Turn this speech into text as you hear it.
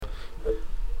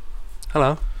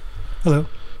Hello. Hello.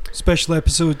 Special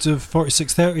episodes of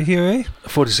 4630 here, eh?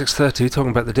 4630,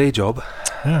 talking about the day job.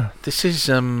 Yeah. This is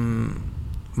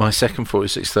my second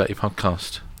 4630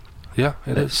 podcast. Yeah,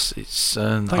 it is. It's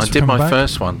Thanks I for did my coming back.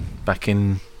 first one back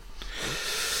in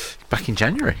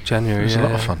January. January, It was yeah. a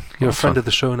lot of fun. You're a friend of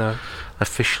the show now.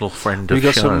 Official friend We of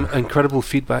got show. some incredible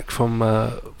feedback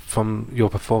from your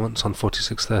performance on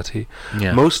 4630.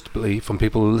 Yeah. Mostly from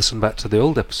people who listened back to the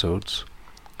old episodes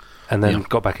and then Yeah.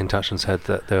 got back in touch and said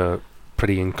that they're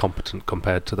pretty incompetent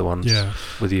compared to the ones Yeah.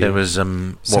 with you. There was Set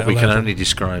what we can 11. only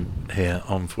describe here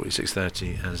on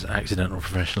 4630 as accidental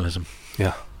professionalism.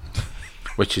 Yeah.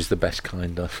 Which is the best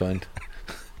kind, I find.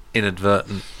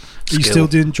 Inadvertent Are you skill. still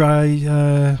doing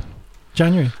dry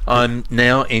January? I'm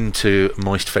now into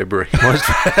moist February.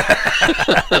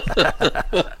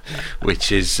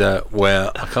 Which is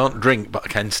where I can't drink, but I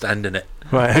can stand in it.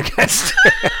 Right, I guess.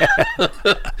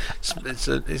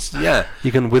 It's yeah.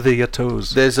 You can wither your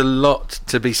toes. There's a lot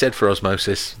to be said for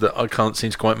osmosis that I can't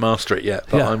seem to quite master it yet,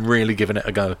 but Yeah. I'm really giving it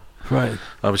a go. Right.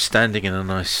 I was standing in a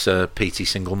nice peaty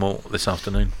single malt this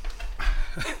afternoon.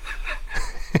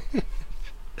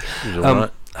 It was all right.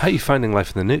 How are you finding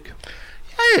life in the Nuke?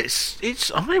 Yeah,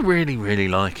 it's. I really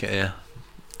like it here.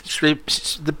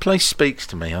 The place speaks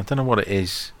to me. I don't know what it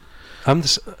is. I'm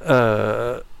just,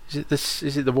 Is it this?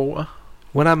 Is it the water?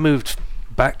 when I moved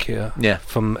back here Yeah.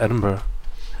 from Edinburgh,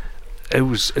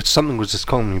 it's something was just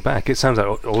calling me back. It sounds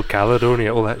like old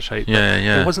Caledonia, all that shit. but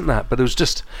Yeah. It wasn't that, but it was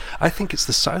just. I think it's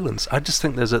the silence. I just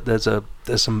think there's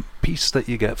some peace that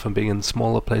you get from being in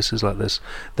smaller places like this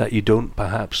that you don't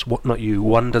perhaps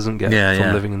one doesn't get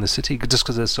from living in the city, just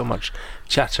because there's so much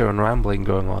chatter and rambling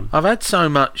going on. I've had so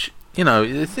much. You know,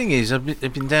 the thing is, I've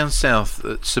been down south,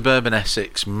 suburban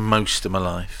Essex, most of my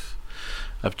life.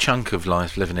 A chunk of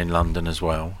life living in London as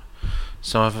well.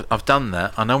 So I've done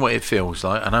that. I know what it feels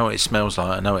like. I know what it smells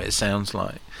like. I know what it sounds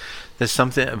like. There's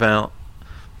something about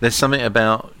the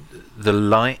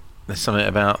light. There's something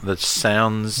about the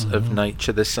sounds of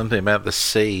nature. There's something about the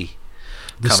sea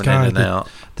The coming sky, in and out.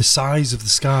 the size of the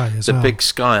sky as The well. big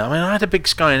sky. I mean, I had a big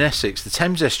sky in Essex, the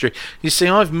Thames Estuary. You see,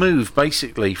 I've moved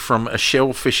basically from a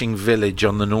shell fishing village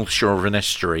on the north shore of an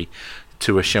estuary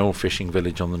to a shell fishing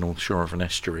village on the north shore of an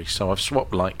estuary. So I've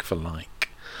swapped like for like.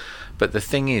 But the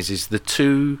thing is the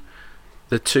two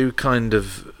kind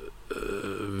of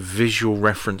visual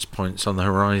reference points on the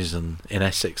horizon in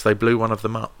Essex, they blew one of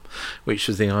them up, which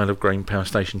was the Isle of Grain power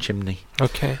station chimney.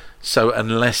 Okay. So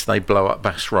unless they blow up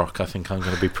Bass Rock, I think I'm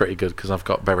going to be pretty good, because I've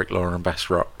got Berwick Law and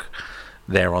Bass Rock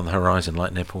there on the horizon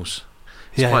like nipples.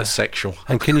 It's quite sexual.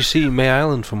 And can you see May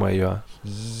Island from where you are?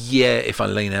 Yeah, if I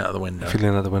lean out of the window. If you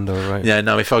lean out the window, right? Yeah,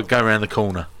 no, if I go around the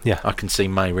corner, Yeah. I can see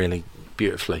May really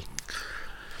beautifully.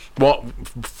 What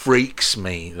freaks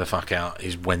me the fuck out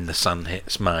is when the sun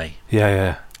hits May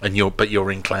Yeah. and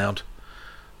you're in cloud,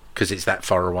 because it's that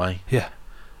far away. Yeah.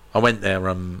 I went there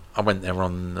on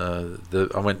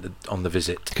the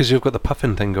visit. Because you've got the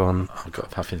puffin thing going. I've got a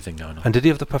puffin thing going on. And did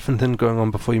you have the puffin thing going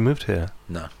on before you moved here?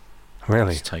 No,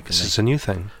 Really? it's taken This me. is a new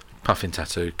thing. Puffin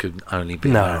tattoo could only be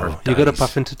a matter No, of you got a days.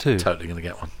 puffin tattoo. Totally going to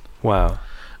get one. Wow.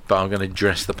 But I'm going to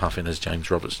dress the puffin as James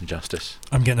Robertson Justice.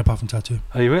 I'm getting a puffin tattoo.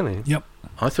 Are you really?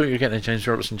 I thought you were getting a James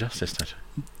Robertson Justice tattoo.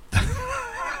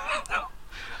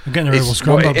 I'm getting a Rebel What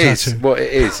Scrumbob it is, tattoo. what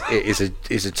it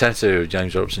is a tattoo of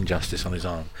James Robertson Justice on his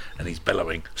arm, and he's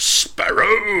bellowing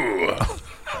 "Sparrow"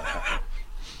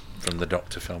 from the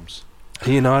Doctor films.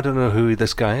 You know, I don't know who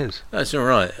this guy is. That's all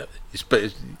right.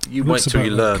 You Looks wait till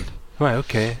you about learn. Right,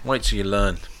 okay. Wait till you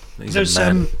learn. He's There's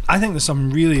a man. I think there's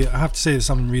something really. I have to say, there's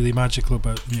something really magical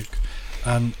about Nuke,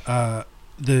 and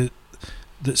that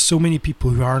so many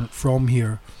people who aren't from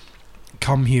here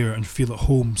come here and feel at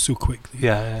home so quickly.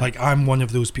 Yeah. Like, I'm one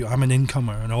of those people. I'm an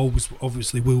incomer, and always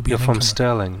obviously will be. You're an from incomer.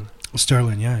 Sterling.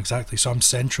 Sterling, yeah, exactly. So I'm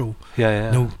central.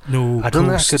 Yeah. No. I don't think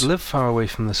I coast. could live far away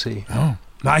from the sea. Oh,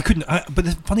 no, I couldn't. But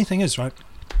the funny thing is, right?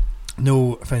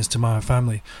 No offense to my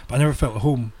family, but I never felt at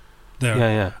home there.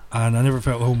 Yeah. And I never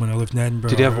felt at home when I lived in Edinburgh.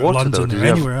 Did you have or water, London though? Did or you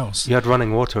have- anywhere else? You had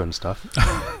running water and stuff.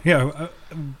 Yeah,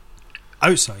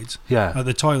 outside Yeah. at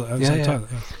the toilet, outside Yeah. toilet.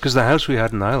 Yeah. Because the house we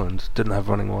had in Ireland didn't have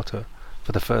running water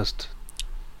for the first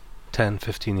 10,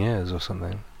 15 years or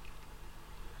something.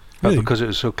 But Really? because it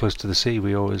was so close to the sea,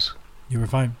 we always... You were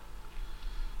fine.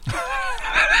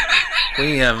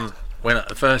 We when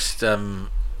at first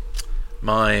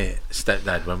my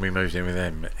stepdad, when we moved in with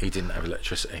him, he didn't have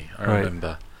electricity. I Right.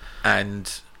 remember, and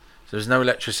there was no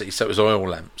electricity, so it was oil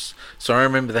lamps. So I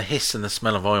remember the hiss and the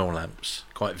smell of oil lamps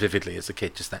quite vividly as a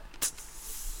kid, just that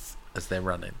as they're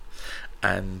running.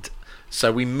 And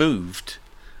so we moved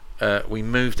we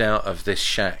moved out of this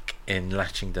shack in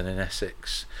Latchington in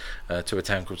Essex to a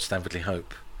town called Stanfordley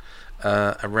Hope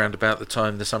around about the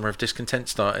time the Summer of Discontent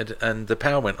started, and the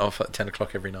power went off at 10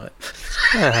 o'clock every night.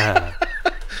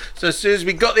 So as soon as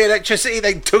we got the electricity,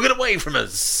 they took it away from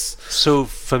us. So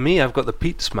for me, I've got the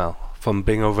peat smell from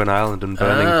being over an island and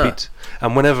burning peat,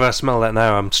 and whenever I smell that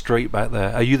now, I'm straight back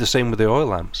there. Are you the same with the oil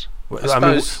lamps? I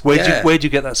mean, where'd you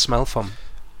get that smell from?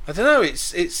 I don't know.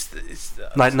 It's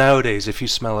like nowadays, if you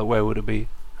smell it, where would it be?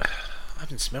 I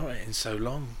haven't smelled it in so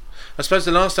long. I suppose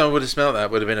the last time I would have smelled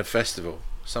that would have been a festival.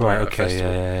 Somewhere at a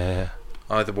festival. Yeah.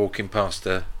 Either walking past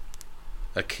a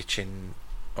kitchen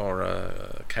or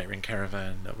a catering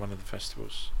caravan at one of the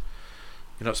festivals.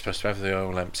 You're not supposed to have the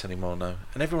oil lamps anymore now,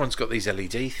 and everyone's got these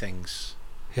LED things.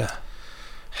 Yeah.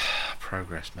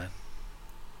 Progress, man.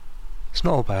 It's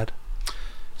not all bad.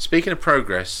 Speaking of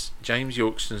progress, James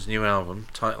Yorkston's new album,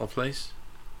 title please.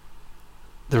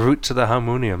 The Route to the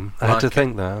Harmonium. I had to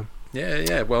think there.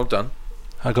 Yeah, well done.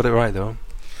 I got it right though.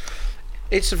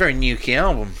 It's a very nukey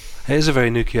album. It is a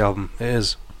very nukey album. It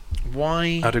is.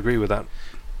 Why? I'd agree with that.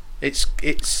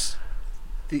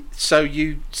 So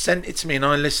you sent it to me and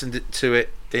I listened to it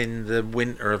in the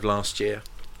winter of last year.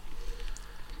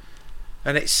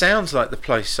 And it sounds like the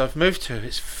place I've moved to.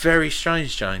 It's very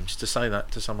strange, James, to say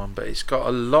that to someone, but it's got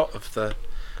a lot of the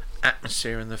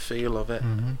atmosphere and the feel of it.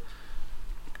 Mm-hmm.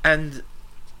 And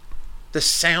the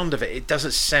sound of it, it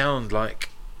doesn't sound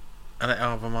like an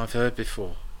album I've heard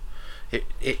before. Are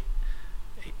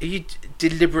you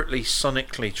deliberately,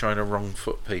 sonically trying to wrong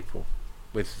foot people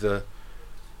with the...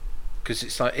 Because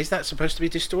it's like, is that supposed to be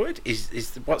distorted?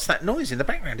 What's that noise in the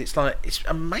background? It's like, it's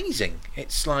amazing.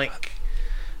 It's like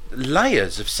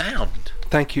layers of sound.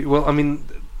 Thank you. Well, I mean,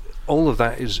 all of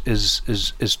that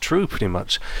is true pretty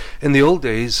much. In the old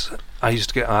days, I used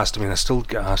to get asked, I still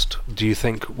get asked, do you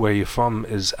think where you're from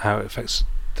is how it affects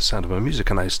the sound of my music?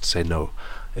 And I used to say no.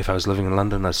 If I was living in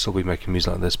London, I'd still be making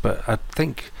music like this. But I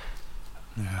think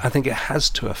it has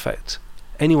to affect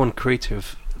anyone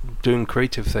creative, doing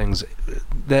creative things.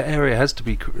 Their area has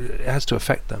to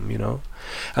affect them, you know.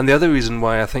 And the other reason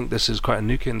why I think this is quite a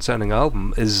Nukian sounding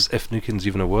album is, if Nukian's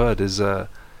even a word, is it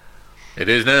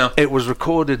is now. It was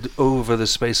recorded over the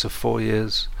space of 4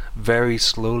 years, very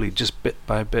slowly, just bit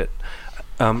by bit.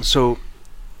 So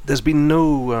there's been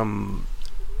no.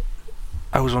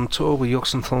 I was on tour with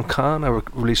Yorkson Thorn Khan. I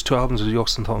released 2 albums with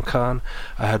Yorkson Thorn Khan.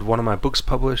 I had one of my books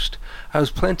published. I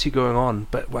was plenty going on,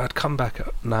 but I'd come back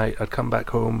at night, I'd come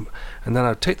back home, and then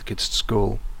I'd take the kids to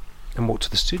school and walk to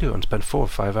the studio and spend 4 or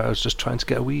 5 hours just trying to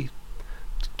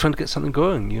get something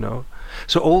going, you know.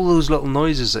 So all those little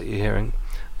noises that you're hearing,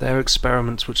 they're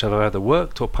experiments which have either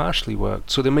worked or partially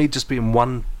worked. So they may just be in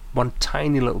one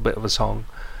tiny little bit of a song.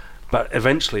 But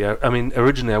eventually,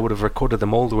 originally I would have recorded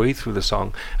them all the way through the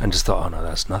song and just thought, oh no,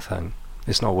 that's nothing.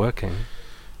 It's not working.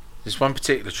 There's one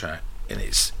particular track, and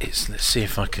it's let's see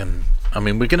if I can.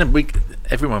 Everyone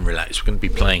relax. We're going to be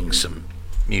playing some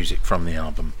music from the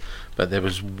album, but there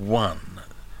was one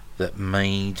that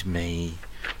made me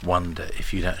wonder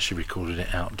if you'd actually recorded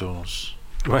it outdoors.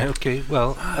 Right. Okay.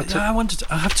 Well, I have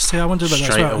to say I wondered about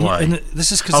that. Straight away. And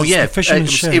this is because the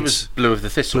Fisherman's Sheds. It was Blue of the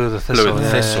Thistle. Blue of the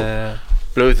Thistle. Yeah.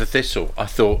 Blue of the Thistle. I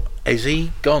thought, is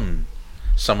he gone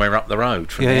somewhere up the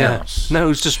road from the house? No, it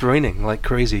was just raining like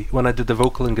crazy when I did the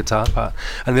vocal and guitar part.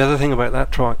 And the other thing about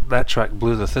that track,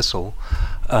 Blue of the Thistle,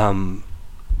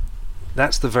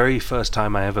 that's the very first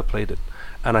time I ever played it,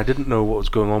 and I didn't know what was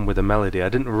going on with the melody. I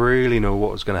didn't really know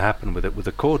what was going to happen with it, with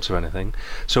the chords or anything.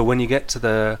 So when you get to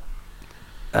the,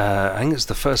 I think it's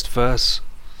the first verse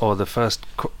or the first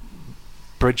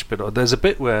bridge bit, or there's a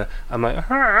bit where I'm like,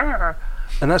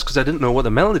 and that's because I didn't know what the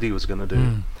melody was going to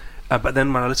do. But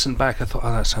then when I listened back, I thought,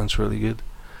 oh, that sounds really good.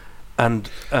 And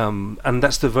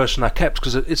that's the version I kept,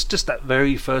 because it's just that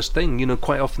very first thing. You know,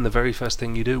 quite often the very first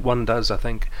thing one does, I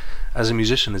think, as a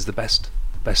musician, is the best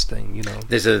thing. You know,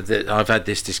 I've had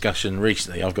this discussion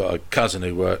recently. I've got a cousin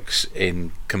who works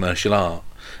in commercial art,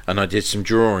 and I did some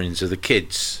drawings of the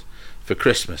kids for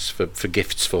Christmas for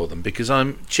gifts for them, because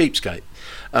I'm cheapskate.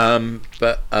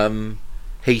 But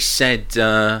he said,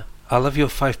 I love your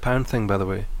 £5 thing, by the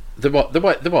way. The what? The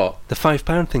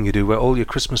 £5 thing you do, where all your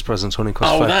Christmas presents only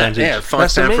cost £5 each. Yeah,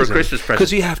 £5 for a Christmas present.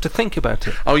 Because you have to think about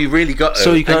it. Oh, you really got to.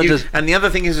 So you can't and the other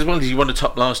thing is as well, is you want to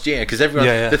top last year, because everyone.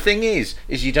 The thing is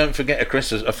you don't forget a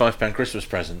 £5 Christmas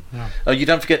present. Yeah. You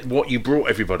don't forget what you brought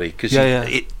everybody, because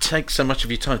it takes so much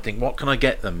of your time to think, what can I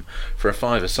get them for a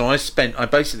 £5? So I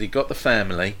basically got the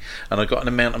family, and I got an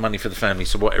amount of money for the family,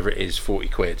 so whatever it is,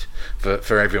 £40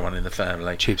 for everyone in the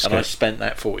family. Cheapskate. And I spent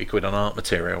that £40 on art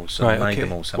materials and made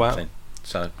them all something. Wow.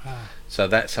 So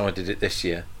that's how I did it this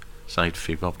year. Saved a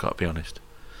few bob, got to be honest.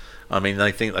 I mean,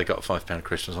 they think they got a £5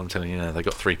 Christmas. I'm telling you now, they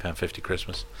got £3.50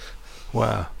 Christmas.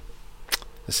 Wow.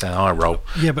 That's how I roll.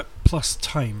 Yeah, but plus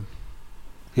time.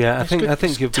 Yeah, I think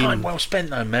you've been time well spent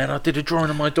though, man. I did a drawing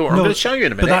on my daughter. No, I'm going to show you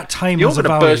in a minute. But that time You're has a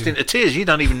going to value. burst into tears. You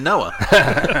don't even know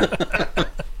her.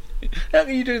 How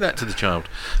can you do that to the child?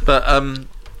 But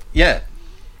yeah,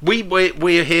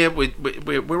 we're here.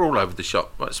 We're all over the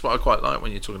shop. That's what I quite like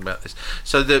when you're talking about this.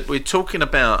 So that we're talking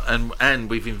about and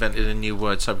we've invented a new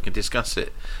word so we can discuss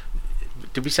it.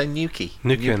 Did we say nuki?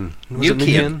 Nukian.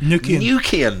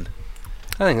 Nukian.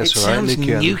 I think that's It right. sounds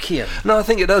Nukian. No, I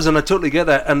think it does, and I totally get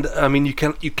that. And I mean, you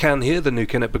can hear the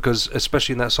nuke in it because,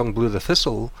 especially in that song "Blew the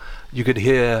Thistle," you could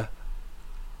hear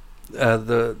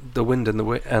the wind and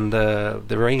the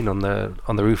rain on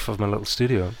the roof of my little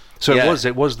studio. So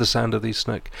it was the sound of the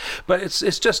snook, but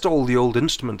it's just all the old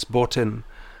instruments brought in,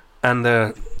 and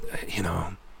I'm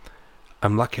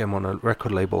lucky I'm on a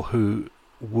record label who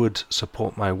would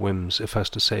support my whims if I was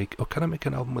to say, oh, can I make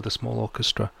an album with a small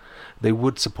orchestra? They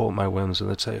would support my whims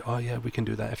and they'd say, oh yeah, we can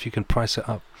do that if you can price it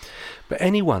up. But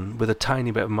anyone with a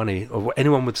tiny bit of money, or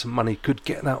anyone with some money, could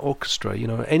get that orchestra.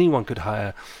 Anyone could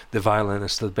hire the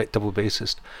violinist, the double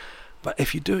bassist. But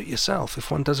if you do it yourself,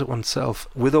 if one does it oneself,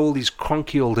 with all these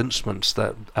cronky old instruments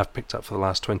that I've picked up for the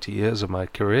last 20 years of my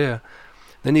career,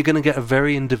 then you're going to get a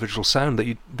very individual sound that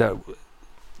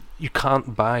you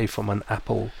can't buy from an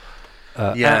Apple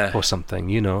app or something,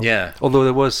 Yeah. Although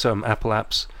there was some Apple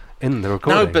apps in the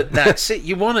recording. No, but that's it.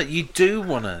 You do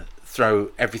want to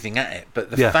throw everything at it, but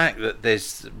the fact that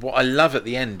there's what I love at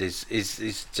the end is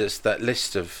just that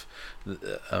list of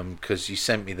because you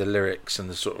sent me the lyrics and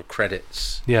the sort of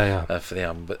credits for the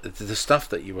album, but the stuff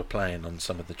that you were playing on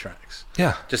some of the tracks,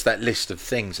 just that list of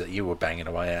things that you were banging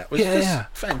away at was just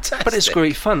fantastic. But it's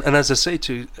great fun, and as I said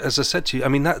to you, I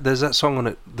mean, there's that song on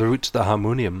it, "The Route to the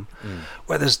Harmonium,"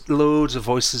 where there's loads of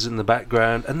voices in the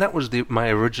background, and that was my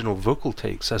original vocal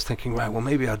takes. I was thinking, right, well,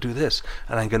 maybe I'll do this,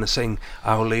 and I'm going to sing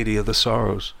 "Our Lady of the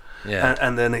Sorrows,"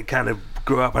 and then it kind of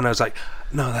grew up, and I was like,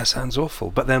 no, that sounds awful.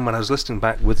 But then when I was listening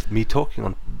back with me talking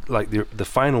on like the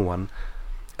final one,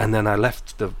 and then I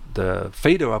left the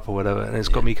fader up or whatever, and it's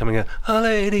got me coming in, "Our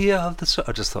Lady of the Sorrows,"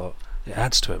 I just thought, it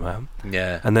adds to it, man.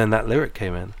 Yeah. And then that lyric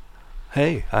came in,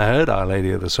 "Hey, I heard Our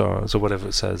Lady of the Sorrows," or whatever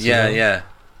it says. Yeah.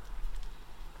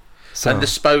 So.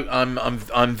 And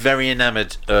I'm very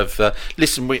enamoured of.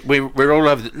 Listen, we're all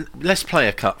over. Let's play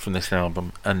a cut from this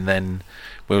album, and then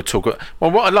we'll talk.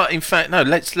 Well, what I like, in fact, no.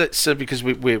 Let's because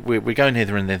we're going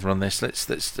hither and thither on this. Let's.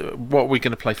 What are we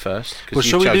going to play first? Well,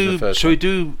 shall we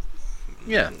do?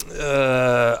 Yeah.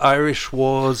 Irish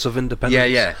Wars of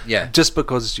Independence. Yeah. Just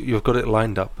because you've got it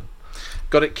lined up.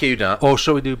 Got it queued up. Or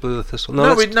shall we do Blew the Thistle?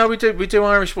 We do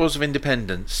Irish Wars of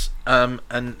Independence. And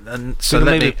so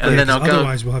let me, and then I'll go.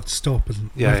 Otherwise, we'll have to stop.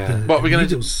 And What we're going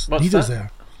to do? Needles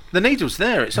there. The needle's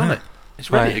there. It's on it.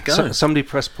 It's ready to go. So, somebody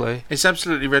press play. It's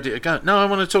absolutely ready to go. No, I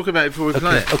want to talk about it before we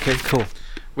play it. Okay, cool.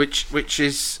 Which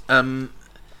is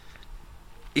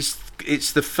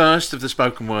it's the first of the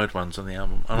spoken word ones on the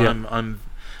album, and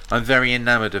I'm very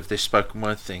enamoured of this spoken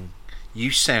word thing. You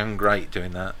sound great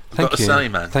doing that. I've got to say,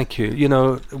 man. Thank you.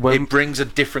 It brings a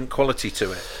different quality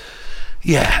to it.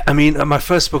 Yeah, I mean, my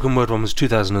first spoken word one was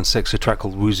 2006, a track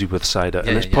called "Woozy with Cider,"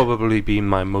 and it's probably been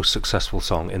my most successful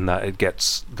song in that it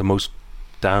gets the most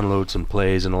downloads and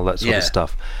plays and all that sort of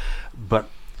stuff. But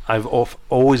I've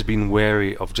always been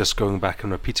wary of just going back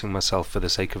and repeating myself for the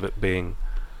sake of it being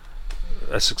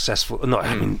a successful. No,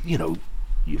 I mean, you're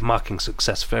marking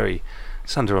success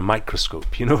it's under a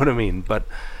microscope. You know what I mean? But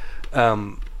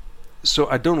so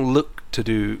I don't look to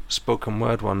do spoken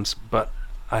word ones, but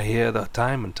I hear that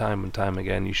time and time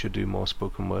again, you should do more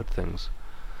spoken word things.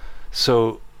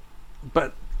 So,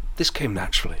 but this came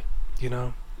naturally,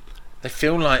 They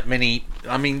feel like many.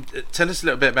 I mean, tell us a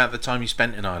little bit about the time you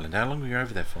spent in Ireland. How long were you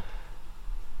over there for?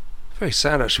 Very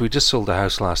sad, actually. We just sold the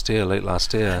house late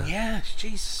last year. Yeah,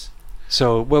 Jesus.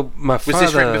 So, well, my father...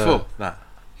 Was this written before that?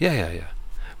 Yeah.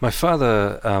 My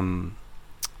father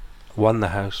won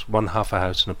half a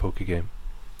house in a poker game,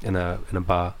 in a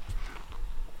bar,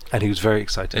 and he was very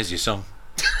excited. There's your song.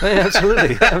 Yeah,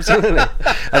 absolutely.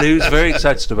 And he was very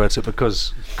excited about it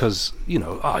because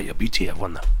your beauty, I've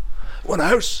won a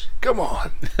house. Come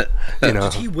on.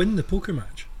 Did he win the poker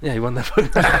match? Yeah, he won the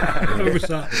poker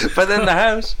match. But then the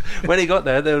house, when he got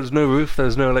there was no roof, there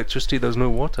was no electricity, there was no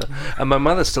water. And my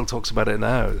mother still talks about it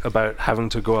now, about having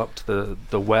to go up to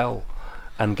the well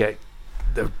and get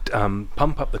the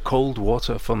pump up the cold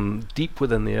water from deep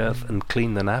within the earth and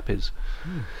clean the nappies.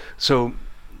 So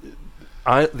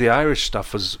the Irish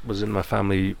stuff was in my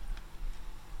family.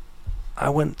 I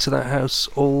went to that house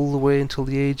all the way until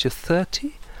the age of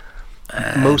 30.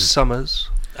 Most summers.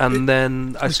 And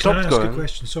then I stopped going. Can I ask a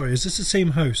question? Sorry, is this the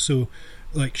same house? So,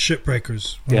 like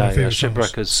Shipwreckers.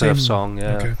 Shipwreckers, Surf Song,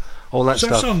 all that Surf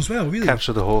stuff. Surf Song as well, really.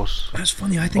 Capture the Horse. That's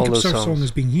funny. I think of Surf Song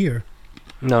as being here.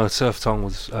 No, Surf Song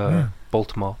was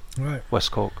Baltimore, right?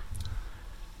 West Cork.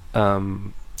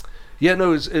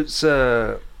 It's.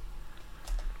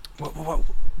 What?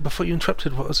 Before you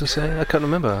interrupted, what was I saying? I can't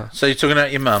remember. So you're talking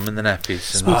about your mum and the nappies.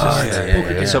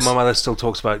 So my mother still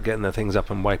talks about getting their things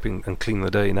up and wiping and cleaning the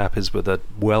dirty nappies with the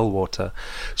well water.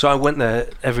 So I went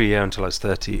there every year until I was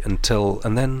 30, and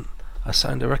then I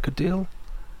signed a record deal.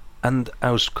 And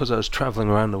because I was travelling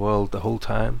around the world the whole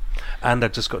time, and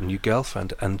I'd just got a new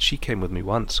girlfriend, and she came with me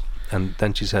once, and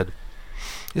then she said,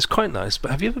 "It's quite nice, but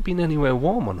have you ever been anywhere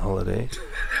warm on holiday?"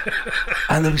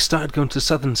 And then we started going to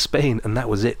southern Spain, and that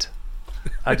was it.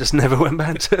 I just never went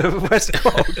back to West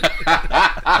Cork.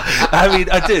 I mean,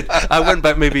 I did. I went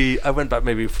back maybe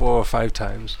 4 or 5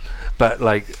 times, but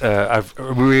I've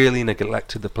really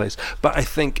neglected the place. But I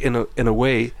think in a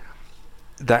way,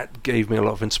 that gave me a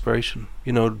lot of inspiration.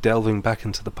 Delving back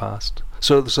into the past.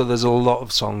 So there's a lot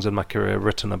of songs in my career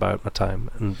written about my time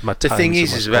and my. The thing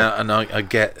is about, and I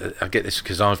get this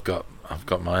because I've got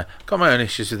my own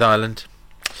issues with Ireland.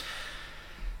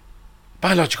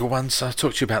 Biological ones. I'll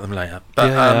talk to you about them later. But,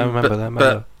 I remember that.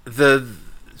 But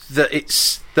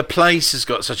the place has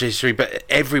got such a history, but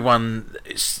everyone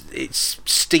it's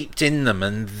steeped in them,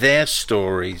 and their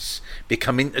stories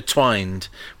become intertwined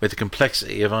with the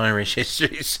complexity of Irish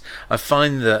histories. I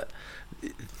find that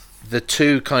the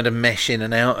two kind of mesh in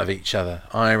and out of each other,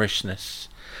 Irishness,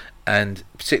 and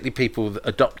particularly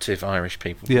adoptive Irish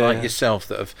people like yourself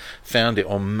that have found it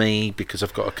on me because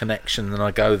I've got a connection and I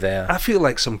go there. I feel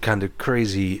like some kind of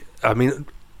crazy. I mean,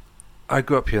 I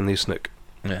grew up here in Eastnick,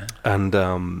 and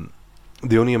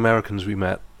the only Americans we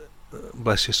met,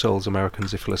 bless your souls,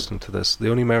 Americans, if you're listening to this,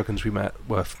 the only Americans we met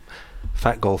were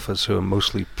fat golfers who are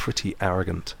mostly pretty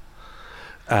arrogant,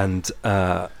 and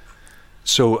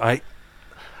so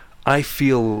I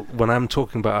feel, when I'm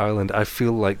talking about Ireland, I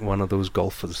feel like one of those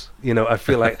golfers. I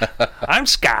feel like I'm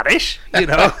Scottish. You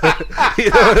know what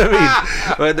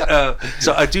I mean? But,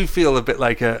 so I do feel a bit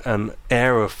like an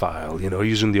aerophile.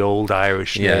 Using the old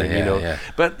Irish name.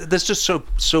 But there's just so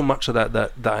much of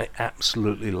that I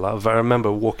absolutely love. I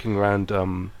remember walking around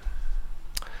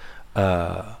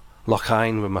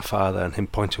Lochine with my father, and him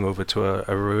pointing over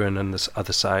to a ruin on this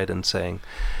other side and saying,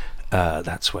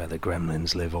 that's where the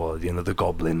gremlins live, or the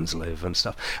goblins live and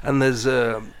stuff. And there's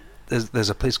a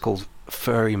place called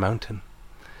Furry Mountain,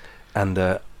 and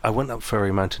I went up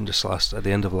Furry Mountain just at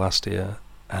the end of last year,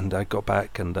 and I got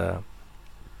back and are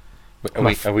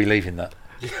we leaving that?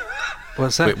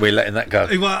 What's that? We're letting that go.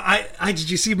 Well, I did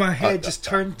you see my head just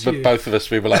turn to you? Both of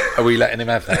us, we were like, are we letting him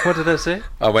have that? What did I say?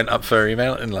 I went up Furry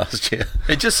Mountain last year.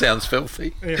 It just sounds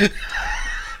filthy. Yeah.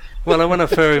 Well, I went up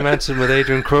Furry Mountain with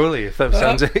Adrian Crowley, if that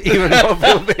sounds even more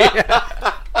filthy.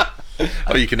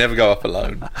 Oh, you can never go up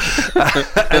alone.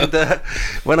 And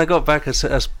when I got back, I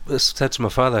said to my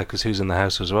father, because he was in the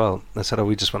house as well, I said,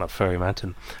 we just went up Furry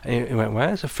Mountain. And he went,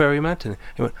 where's a Furry Mountain?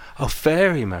 He went,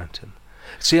 Fairy Mountain.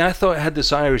 See, I thought it had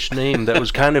this Irish name that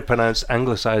was kind of pronounced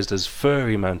anglicised as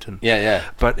Furry Mountain. Yeah.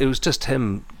 But it was just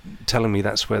him telling me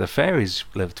that's where the fairies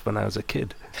lived when I was a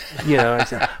kid. I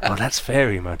said, that's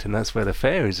Fairy Mountain. That's where the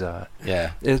fairies are.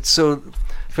 Yeah. It's so,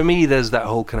 for me, there's that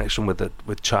whole connection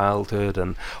with childhood,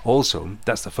 and also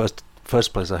that's the first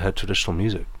place I heard traditional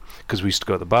music, because we used to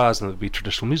go to the bars and there'd be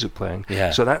traditional music playing.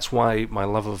 Yeah. So that's why my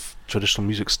love of traditional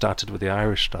music started with the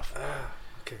Irish stuff.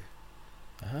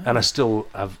 And I still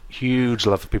have huge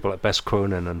love for people like Bess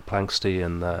Cronin and Planxty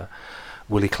and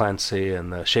Willie Clancy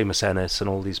and Seamus Ennis and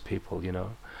all these people,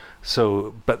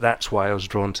 So, but that's why I was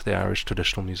drawn to the Irish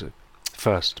traditional music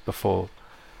first, before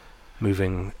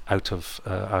moving out of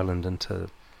Ireland into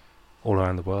all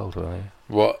around the world, really.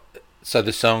 So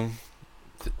the song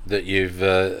that you've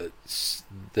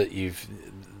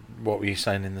what were you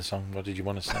saying in the song? What did you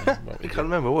want to say? I can't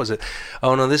remember. What was it?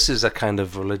 Oh no, this is a kind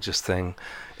of religious thing.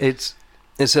 It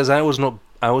says, I was not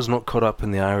caught up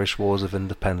in the Irish wars of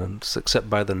independence, except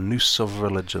by the noose of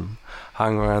religion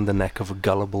hung around the neck of a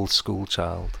gullible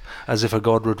schoolchild, as if a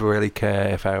god would really care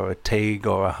if I were a Tague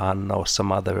or a Hun or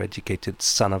some other educated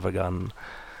son of a gun.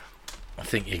 I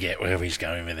think you get where he's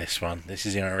going with this one. This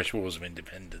is the Irish wars of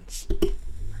independence.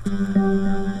 I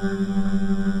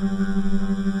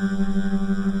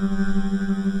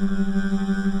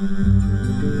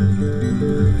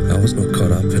was not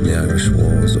caught up in the Irish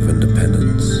wars of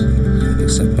independence,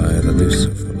 except by the noose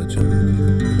of religion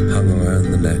hung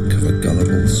around the neck of a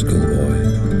gullible schoolboy,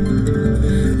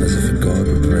 as if a god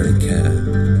would really care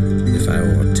if I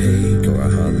were a Tague or a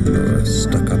Hun or a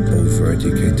stuck-up,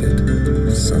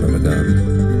 over-educated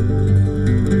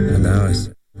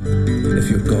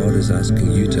God is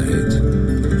asking you to hate,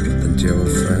 then dear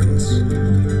old friends,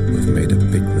 we've made a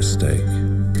big mistake.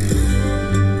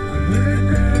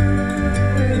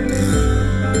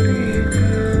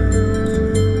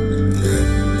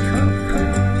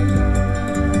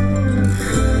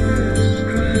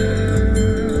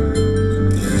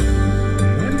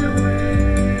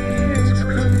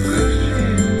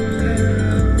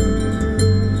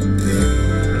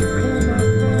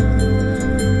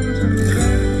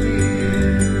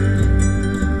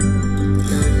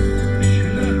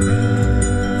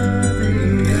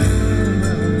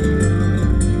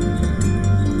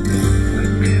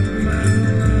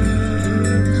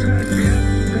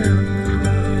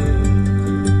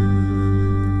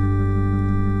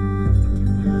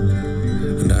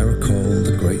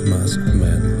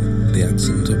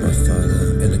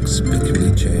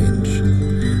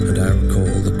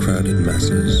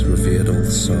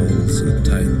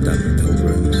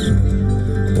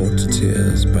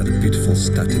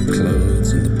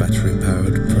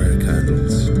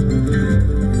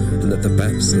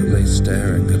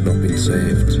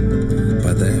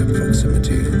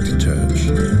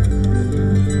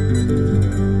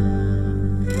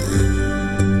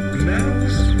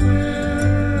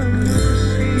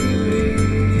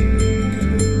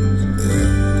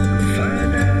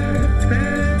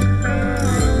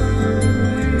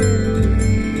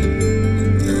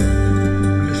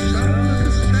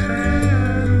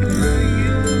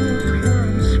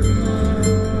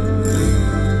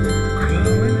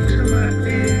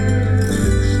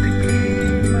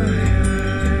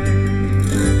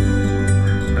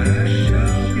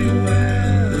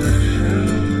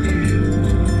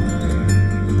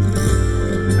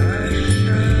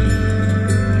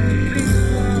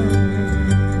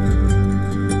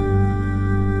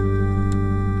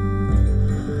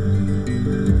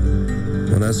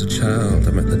 As a child,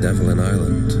 I met the devil in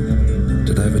Ireland.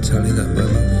 Did I ever tell you that, my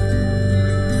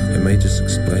love? It may just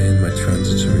explain my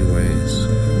transitory ways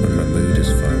when my mood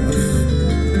is far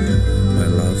off. My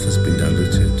love has been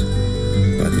diluted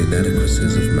by the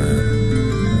inadequacies of man.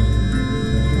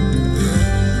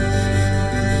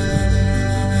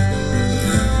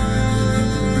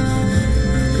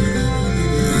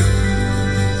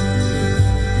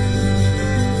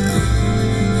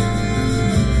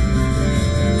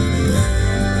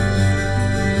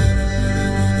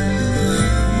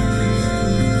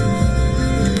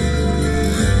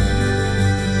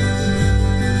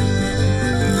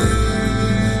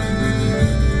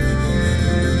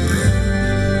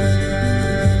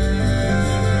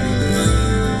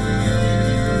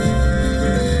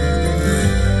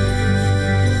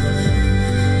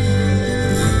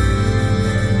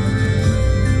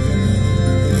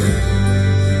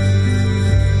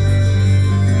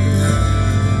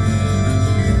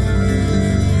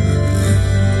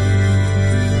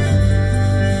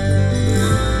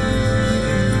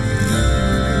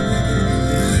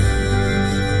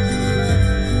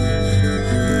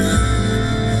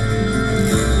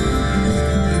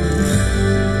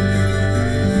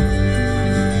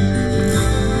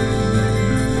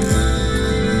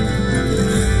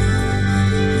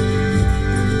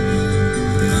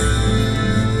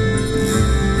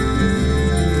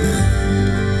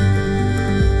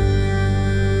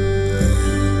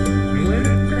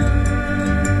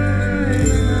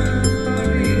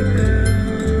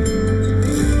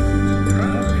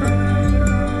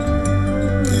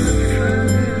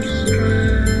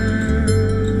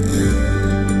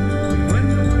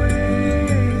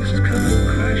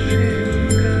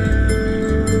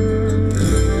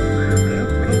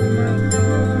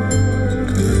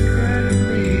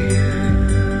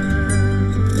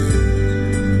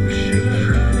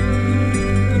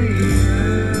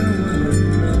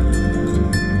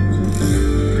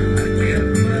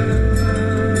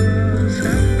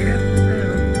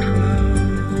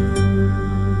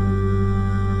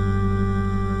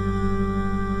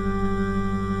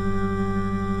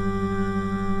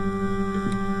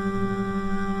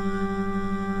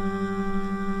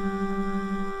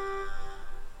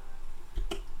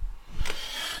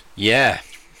 Yeah,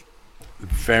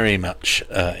 very much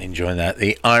enjoying that.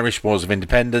 The Irish Wars of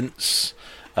Independence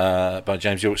by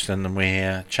James Yorkston, and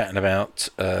we're chatting about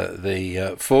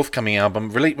the forthcoming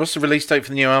album. What's the release date for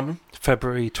the new album?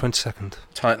 February 22nd.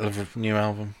 Title of the new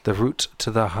album? The Route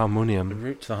to the Harmonium. The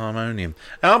Route to the Harmonium.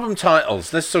 Album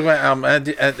titles. Let's talk about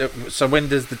album. So when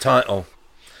does the title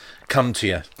come to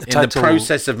you? The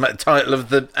process of title of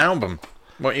the album.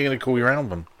 What are you going to call your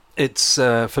album? It's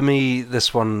for me,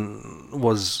 this one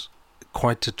was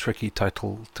quite a tricky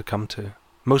title to come to.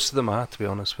 Most of them are, to be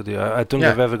honest with you. I don't think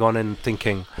I've ever gone in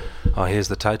thinking, oh, here's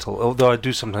the title. Although I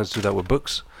do sometimes do that with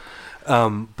books.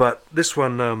 But this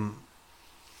one,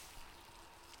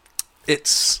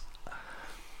 it's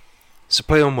a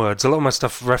play on words. A lot of my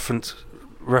stuff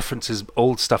references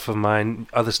old stuff of mine,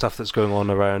 other stuff that's going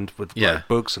on around with like,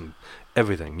 books and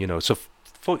everything, you know. So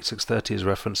 4630 is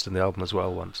referenced in the album as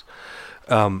well once.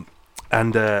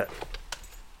 And the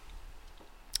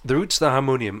route to the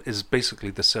harmonium is basically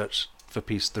the search for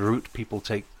peace, the route people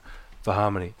take for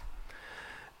harmony.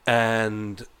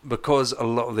 And because a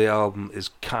lot of the album is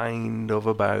kind of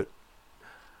about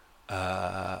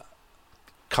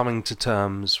coming to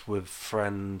terms with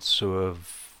friends who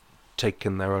have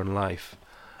taken their own life,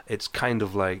 it's kind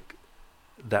of like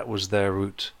that was their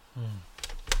route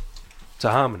to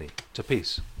harmony, to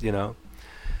peace, you know.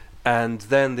 And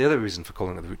then the other reason for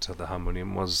calling it the route to the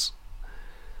harmonium was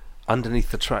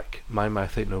underneath the track My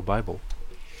Mouth Ain't No Bible,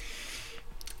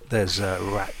 there's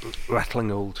a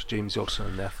rattling old James Yorkson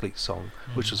and the Athletes song,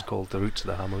 which was called The Route to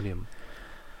the Harmonium.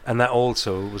 And that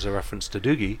also was a reference to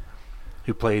Doogie,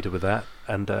 who played with that,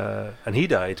 and he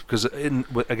died, because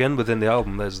again within the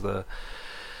album there's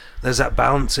that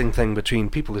balancing thing between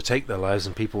people who take their lives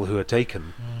and people who are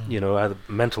taken, you know, either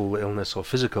mental illness or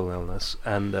physical illness,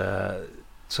 and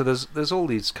so there's all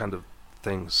these kind of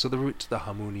things. So the route to the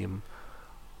harmonium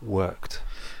worked.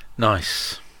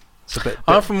 Nice.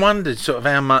 I often wondered sort of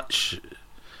how much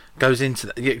goes into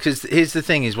that, because here's the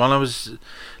thing: is while I was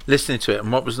listening to it,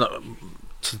 and what was not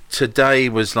today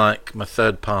was like my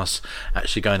third pass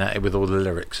actually going at it with all the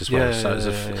lyrics as well.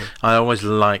 I always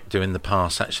like doing the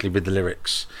pass actually with the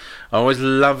lyrics. I always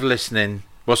love listening.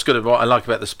 What I like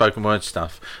about the spoken word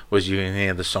stuff was you can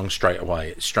hear the song straight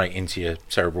away. It's straight into your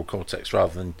cerebral cortex,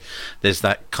 rather than there's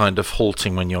that kind of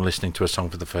halting when you're listening to a song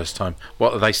for the first time.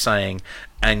 What are they saying?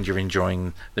 And you're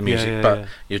enjoying the music, but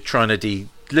you're trying to do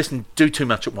too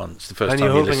much at once the first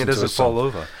time you listen to a song. And you're hoping it doesn't fall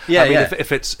over. I mean,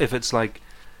 if it's like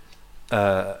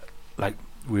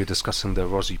we were discussing the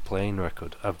Rosie Plain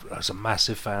record. I was a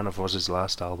massive fan of Rosie's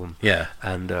last album. Yeah.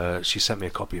 And she sent me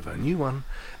a copy of her new one.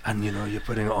 And, you know, you're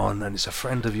putting it on, and it's a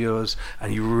friend of yours,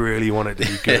 and you really want it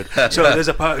to be good. So there's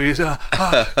a part where you say,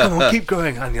 come on, keep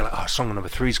going. And you're like, song number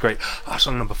 3 is great.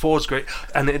 Song number 4 is great.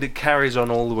 And it carries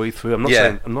on all the way through. I'm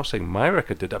not saying my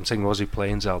record did. I'm saying Rosie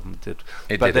Plain's album did.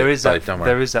 There is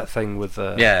that thing with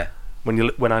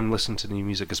when I'm listening to new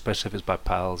music, especially if it's by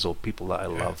pals or people that I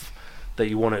love, that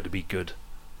you want it to be good.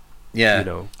 Yeah, you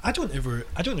know. I don't ever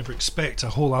expect a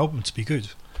whole album to be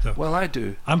good, though. Well, I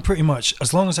do. I'm pretty much,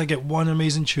 as long as I get one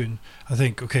amazing tune, I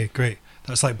think, okay, great.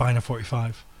 That's like buying a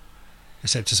 45,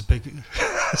 except just a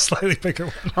slightly bigger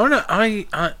one. Oh no,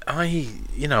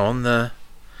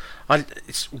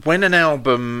 it's when an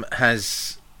album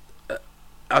has,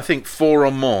 I think 4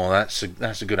 or more. That's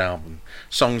a good album.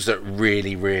 Songs that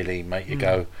really, really make you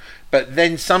go. But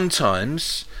then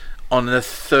sometimes, on the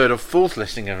 3rd or 4th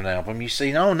listening of an album, you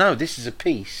see, oh no, this is a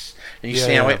piece, and you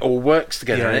see how it all works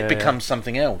together, and it becomes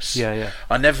something else. I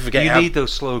never forget. You need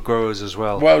those slow growers as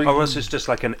well, or else it's just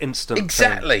like an instant.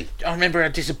 Exactly. Thing. I remember how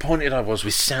disappointed I was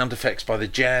with Sound Effects by The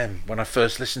Jam when I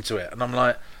first listened to it, and I'm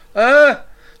like,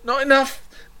 not enough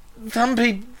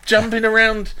thumpy jumping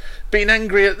around, being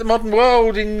angry at the modern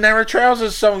world in narrow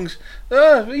trousers songs.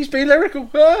 He's being lyrical.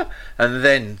 And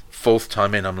then 4th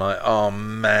time in, I'm like, oh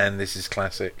man, this is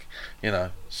classic. You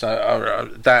know, so I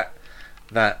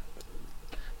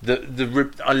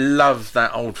love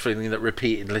that old feeling that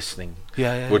repeated listening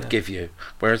would give you.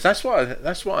 Whereas that's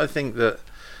what I think that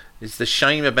is the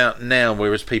shame about now.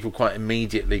 Whereas people quite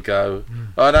immediately go,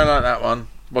 I don't like that one.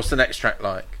 What's the next track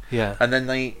like? Yeah. And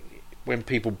then when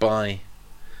people buy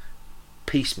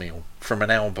piecemeal from an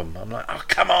album, I'm like, oh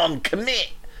come on,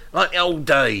 commit. Like the old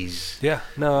days. Yeah.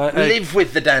 No, live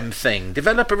with the damn thing.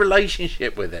 Develop a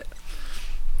relationship with it.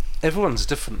 Everyone's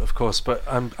different, of course, but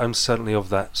I'm certainly of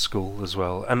that school as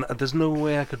well. And there's no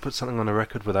way I could put something on a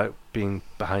record without being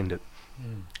behind it.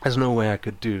 There's no way I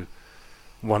could do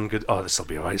one good. Oh, this will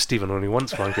be alright. Stephen only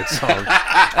wants one good song.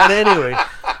 And anyway,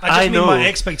 I know my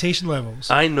expectation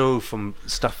levels. I know from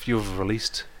stuff you've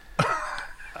released.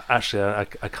 Actually,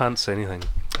 I can't say anything.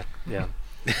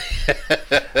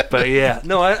 But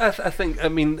no, I think, I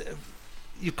mean,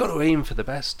 you've got to aim for the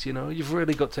best, you know. You've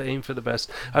really got to aim for the best.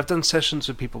 I've done sessions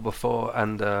with people before,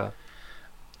 and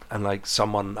like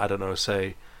someone, I don't know,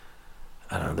 say,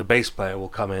 I don't know, the bass player will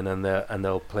come in and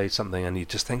they'll play something, and you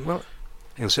just think, well,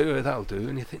 he'll say, oh, that'll do,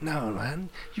 and you think, no, man,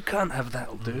 you can't have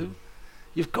that'll do.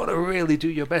 You've got to really do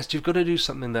your best. You've got to do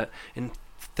something that in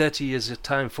 30 years'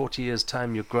 time, 40 years'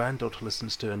 time, your granddaughter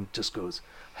listens to it and just goes,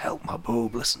 help my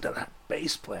boob, listen to that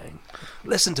bass playing.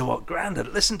 Listen to what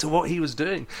Grandad, listen to what he was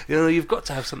doing. You know, you've got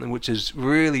to have something which is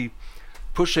really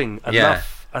pushing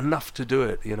enough to do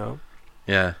it, you know?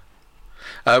 Yeah.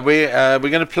 We're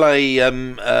going to play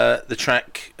the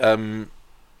track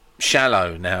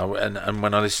Shallow now, and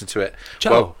when I listen to it...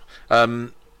 Shallow?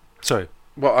 Well, sorry.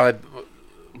 I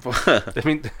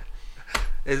mean...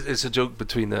 It's a joke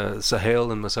between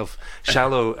Sahel and myself.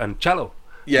 Shallow and Challow.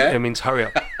 Yeah. It means hurry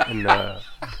up.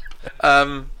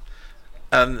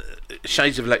 And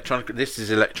Shades of Electronica. This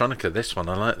is Electronica, this one.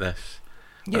 I like this.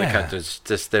 Yeah.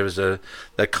 There was the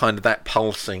kind of that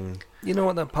pulsing... You know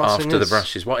what that pulsing after is? the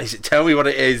brushes. What is it? Tell me what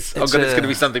it is. Oh, God, it's going to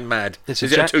be something mad. Is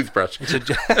it a toothbrush?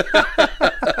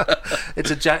 It's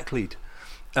a jack lead.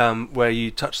 Where you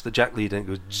touch the jack lead and it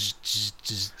goes...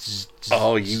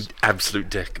 Oh, you absolute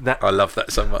dick! I love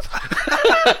that so much.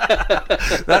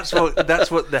 That's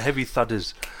what the heavy thud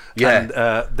is. Yeah.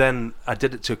 And then I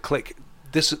did it to a click.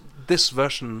 This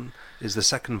version is the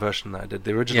second version that I did.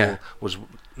 The original was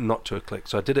not to a click,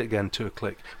 so I did it again to a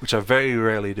click, which I very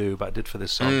rarely do, but I did for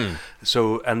this song.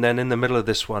 So, and then in the middle of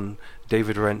this one,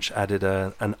 David Wrench added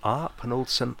an ARP, an old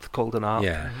synth called an ARP.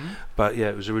 Yeah. But yeah,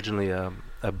 it was originally a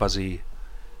buzzy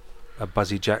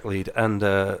jack lead and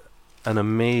an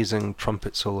amazing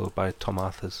trumpet solo by Tom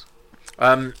Arthurs.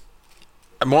 And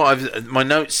what my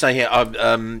notes say here, I've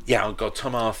got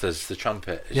Tom Arthurs, the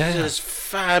trumpet. It's just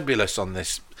fabulous on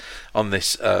this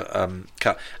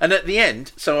cut. And at the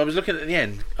end, so I was looking at the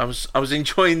end. I was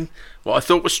enjoying what I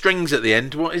thought were strings at the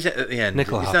end. What is it at the end?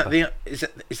 Nickel is harper.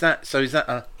 That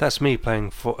a? That's me playing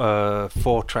 4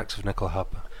 tracks of nickel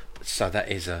harper. So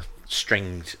that is a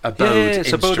stringed, a bowed instrument.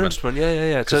 It's a bowed instrument.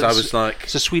 Yeah. Because I was like,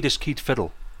 it's a Swedish keyed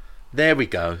fiddle. There we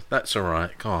go. That's all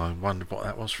right. God, I wondered what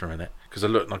that was for a minute. Because I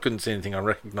looked and I couldn't see anything I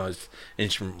recognised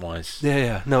instrument-wise.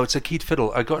 Yeah. No, it's a keyed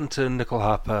fiddle. I got into nickel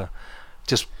harper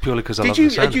just purely because I love the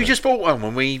sound Did you just bought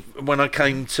one when I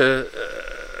came to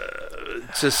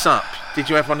SUP? Did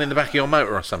you have one in the back of your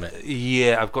motor or something?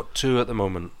 Yeah, I've got 2 at the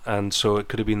moment, and so it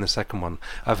could have been the second one.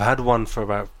 I've had one for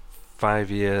about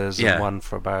 5 years and one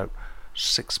for about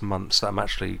 6 months that I'm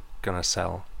actually going to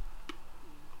sell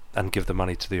and give the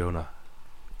money to the owner.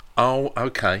 Oh,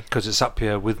 okay. Because it's up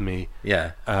here with me.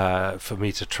 Yeah. For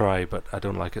me to try, but I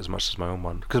don't like it as much as my own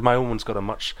one. Because my own one's got a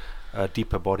much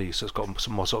deeper body, so it's got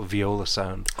some more sort of viola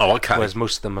sound. Oh, okay. Whereas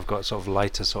most of them have got sort of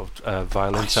lighter sort of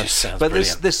violin sound. Sounds but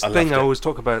brilliant. this thing I always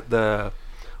talk about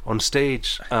on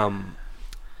stage, the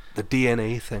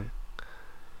DNA thing.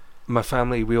 My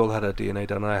family, we all had our DNA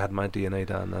done. I had my DNA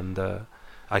done, and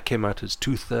I came out as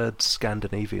 2/3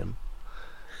 Scandinavian,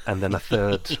 and then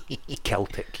 1/3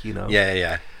 Celtic. You know.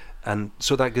 Yeah. And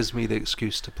so that gives me the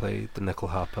excuse to play the nickel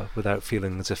harper without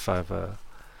feeling as if I've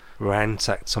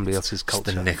ransacked somebody else's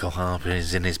culture. The nickel harper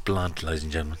is in his blood, ladies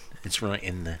and gentlemen. It's right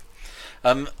in there.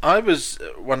 I was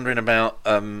wondering about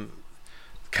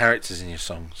characters in your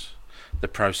songs, the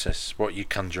process, what you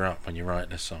conjure up when you're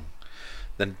writing a song,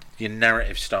 then your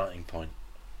narrative starting point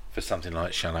for something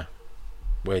like Shallow.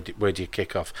 Where do you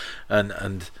kick off? And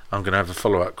I'm going to have a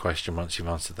follow-up question once you've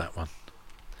answered that one.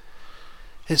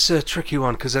 It's a tricky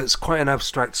one because it's quite an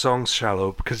abstract song,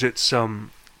 Shallow, because it's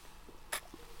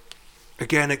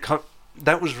again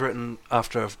that was written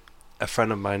after a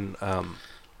friend of mine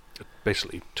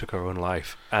basically took her own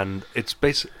life, and it's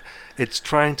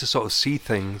trying to sort of see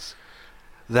things.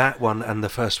 That one and the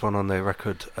first one on the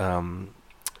record,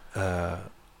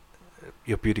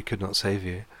 Your Beauty Could Not Save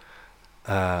You,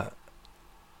 and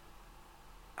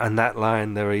that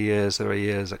line, there are years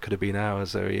that could have been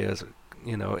hours, there are years.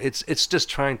 You know, it's just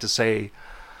trying to say,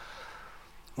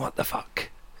 what the fuck?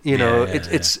 You know,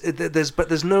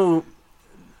 there's no.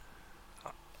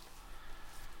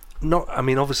 Not, I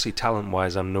mean, obviously,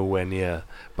 talent-wise, I'm nowhere near,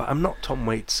 but I'm not Tom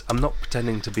Waits. I'm not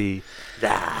pretending to be,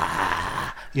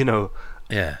 you know.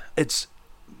 Yeah.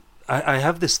 I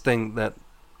have this thing that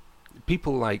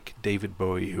people like David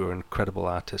Bowie, who are incredible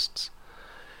artists,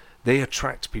 they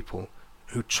attract people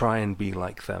who try and be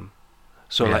like them.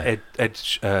 So like Ed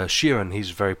Sheeran, he's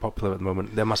very popular at the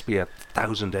moment. There must be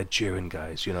 1,000 Ed Sheeran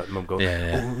guys, you know, at the moment going,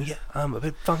 oh yeah, I'm a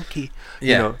bit funky.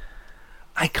 You know,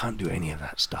 I can't do any of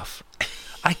that stuff.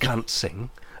 I can't sing.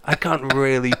 I can't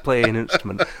really play an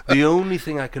instrument. The only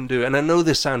thing I can do, and I know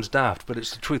this sounds daft, but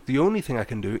it's the truth, the only thing I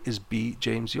can do is be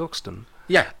James Yorkston.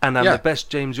 Yeah. And I'm the best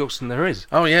James Yorkston there is.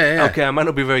 Oh, yeah. Okay, I might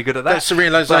not be very good at that. That's the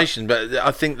realisation, but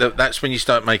I think that's when you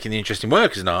start making the interesting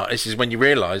work as an artist, is when you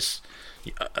realise,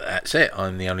 that's it,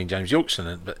 I'm the only James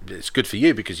Yorkston, but it's good for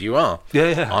you because you are.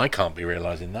 Yeah. I can't be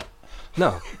realising that.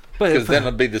 No. Because then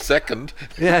I'd be the second.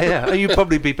 Yeah. And you'd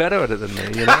probably be better at it than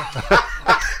me, you know.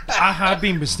 I have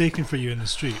been mistaken for you in the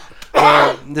street.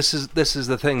 Well, this is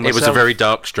the thing. It was a very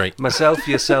dark street. Myself,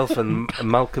 yourself, and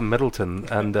Malcolm Middleton,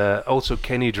 and also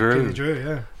Kenny Drew. Kenny Drew,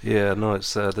 yeah. Yeah, no,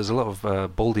 it's there's a lot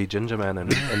of baldy ginger men in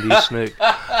these Snook.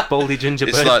 Baldy ginger.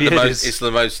 It's like it's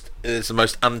the most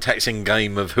untaxing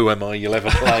game of Who Am I you'll ever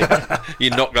play. You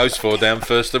knock those four down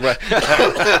first. Do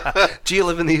you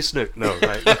live in the East Snook? No,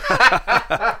 right.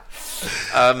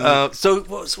 So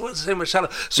what's the same with Shallow?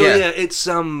 So it's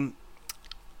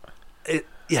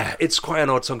it's quite an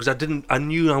odd song because I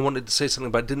knew I wanted to say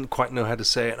something, but I didn't quite know how to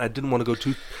say it, and I didn't want to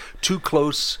go too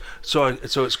close. So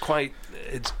it's quite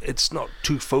it's not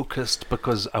too focused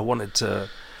because I wanted to.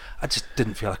 I just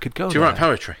didn't feel I could go. Do you write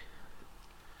poetry?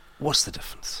 What's the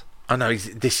difference? I know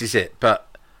this is it,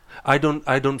 but I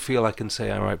don't feel I can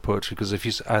say I write poetry because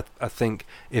I think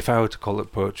if I were to call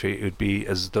it poetry, it would be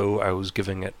as though I was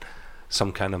giving it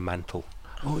some kind of mantle.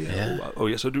 Oh yeah. Oh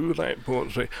yes, I do like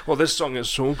poetry. Well, this song is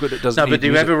so good it doesn't. No, but do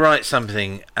you music. ever write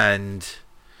something and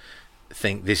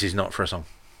think this is not for a song?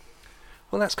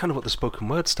 Well, that's kind of what the spoken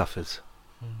word stuff is.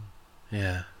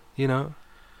 Yeah. You know,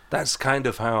 that's kind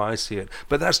of how I see it.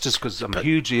 But that's just because I'm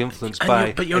hugely influenced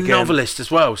by. But you're a novelist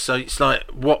as well, so it's like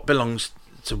what belongs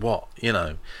to what. You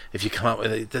know, if you come up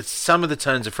with it, some of the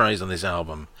turns of phrase on this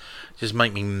album just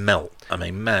make me melt. I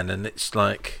mean, man, and it's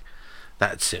like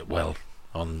that'd sit well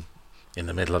on. In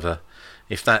the middle of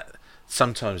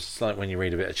sometimes it's like when you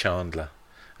read a bit of Chandler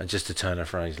and just a turn of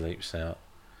phrase leaps out.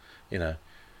 You know,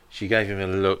 she gave him a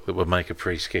look that would make a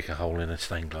priest kick a hole in a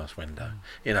stained glass window.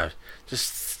 You know,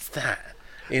 just that.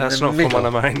 That's not from one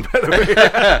of mine, by the way.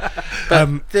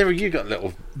 But there you got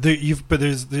little. You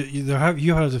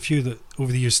had a few that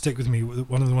over the years stick with me.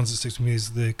 One of the ones that sticks with me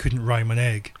is the couldn't rhyme an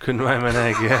egg. Couldn't rhyme an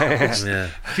egg. Yeah.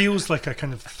 Feels like a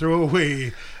kind of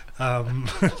throwaway.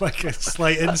 Like a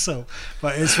slight insult,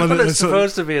 but it's one. Well, it's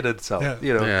supposed to be an insult, yeah.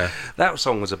 You know. Yeah. That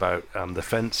song was about the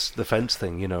fence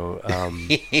thing, you know,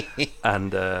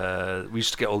 and we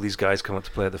used to get all these guys come up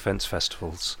to play at the fence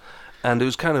festivals, and it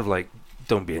was kind of like,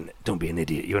 don't be an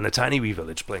idiot. You're in a tiny wee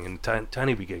village playing in a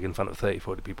tiny wee gig in front of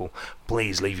 30-40 people.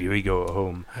 Please leave your ego at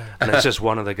home. And it's just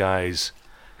one of the guys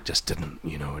just didn't,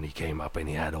 you know, and he came up and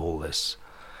he had all this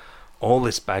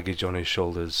baggage on his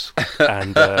shoulders,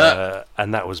 and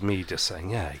that was me just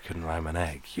saying, yeah, he couldn't rhyme an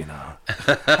egg, you know.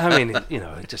 I mean, you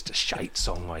know, just a shite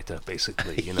songwriter,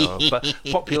 basically, you know, but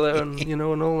popular and, you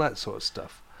know, and all that sort of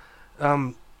stuff.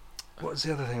 What was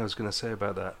the other thing I was going to say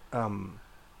about that?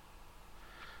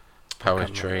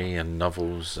 Poetry and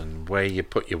novels and where you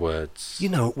put your words. You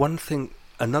know,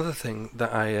 another thing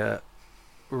that I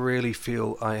really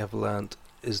feel I have learnt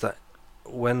is that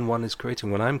when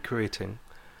I'm creating,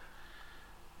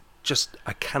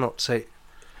 I cannot say,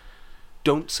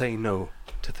 don't say no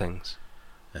to things.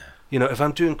 Yeah. You know, if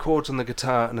I'm doing chords on the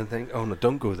guitar and I think, oh no,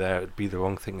 don't go there, it'd be the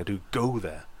wrong thing to do, go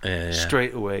there.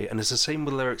 Straight away. And it's the same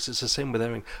with lyrics, it's the same with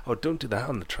everything. Oh, don't do that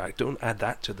on the track, don't add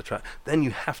that to the track. Then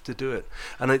you have to do it.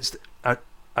 And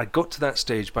I got to that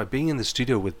stage by being in the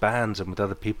studio with bands and with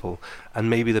other people, and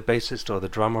maybe the bassist or the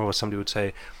drummer or somebody would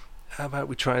say, how about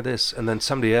we try this? And then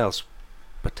somebody else,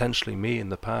 potentially me in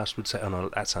the past, would say, oh no,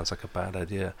 that sounds like a bad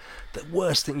idea. The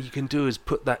worst thing you can do is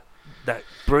put that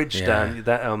bridge down,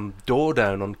 that door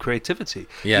down on creativity.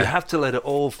 You have to let it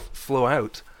all flow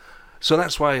out. So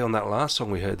that's why on that last song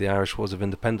we heard, The Irish Wars of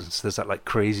Independence, there's that like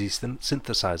crazy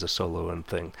synthesizer solo and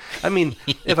thing. I mean,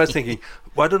 if I was thinking,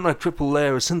 why don't I triple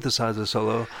layer a synthesizer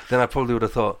solo, then I probably would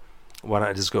have thought, why don't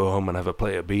I just go home and have a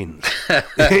plate of beans?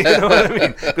 You know what I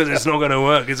mean? Because it's not going to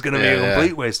work. It's going to be a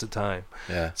complete waste of time.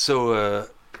 Yeah. So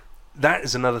that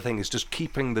is another thing, is just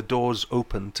keeping the doors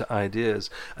open to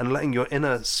ideas and letting your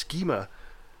inner schema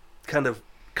kind of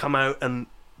come out and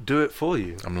do it for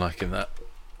you. I'm liking that.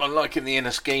 I'm liking the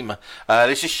inner schema.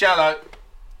 This is Shallow.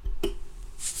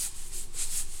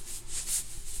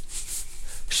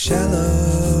 Shallow,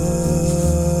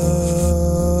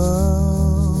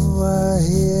 I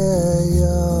hear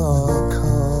your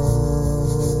call.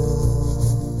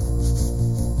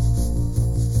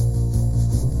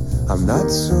 I'm not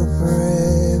so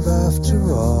brave after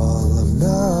all. I'm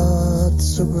not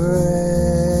so brave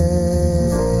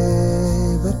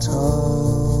at all.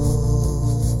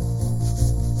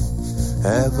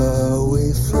 Ever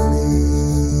we flee,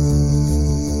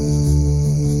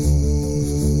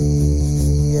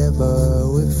 ever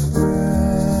we fray.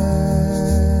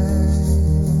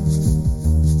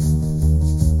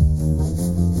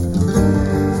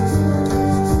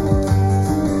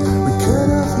 We could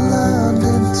have learned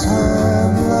in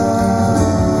timeline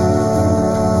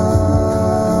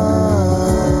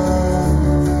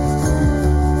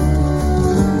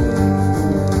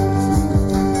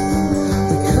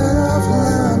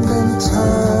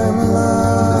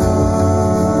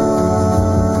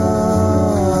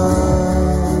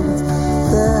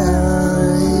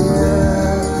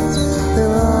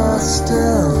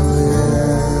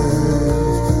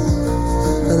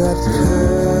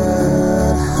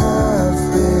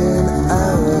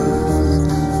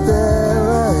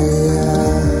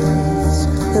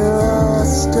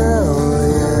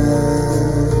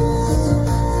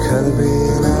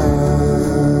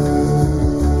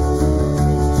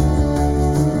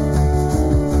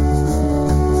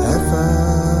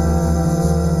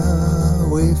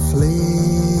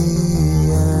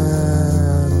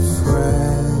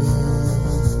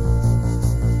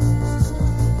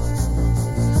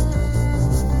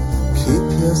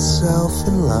yourself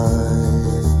in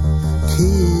line.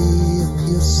 Keep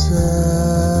yourself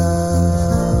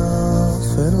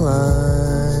in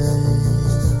line.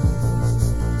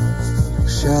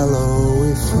 Shallow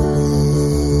we flee.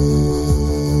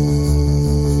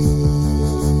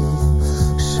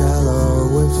 Shallow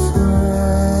we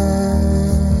fray.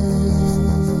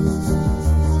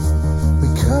 We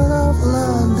cut off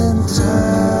land in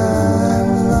timeline.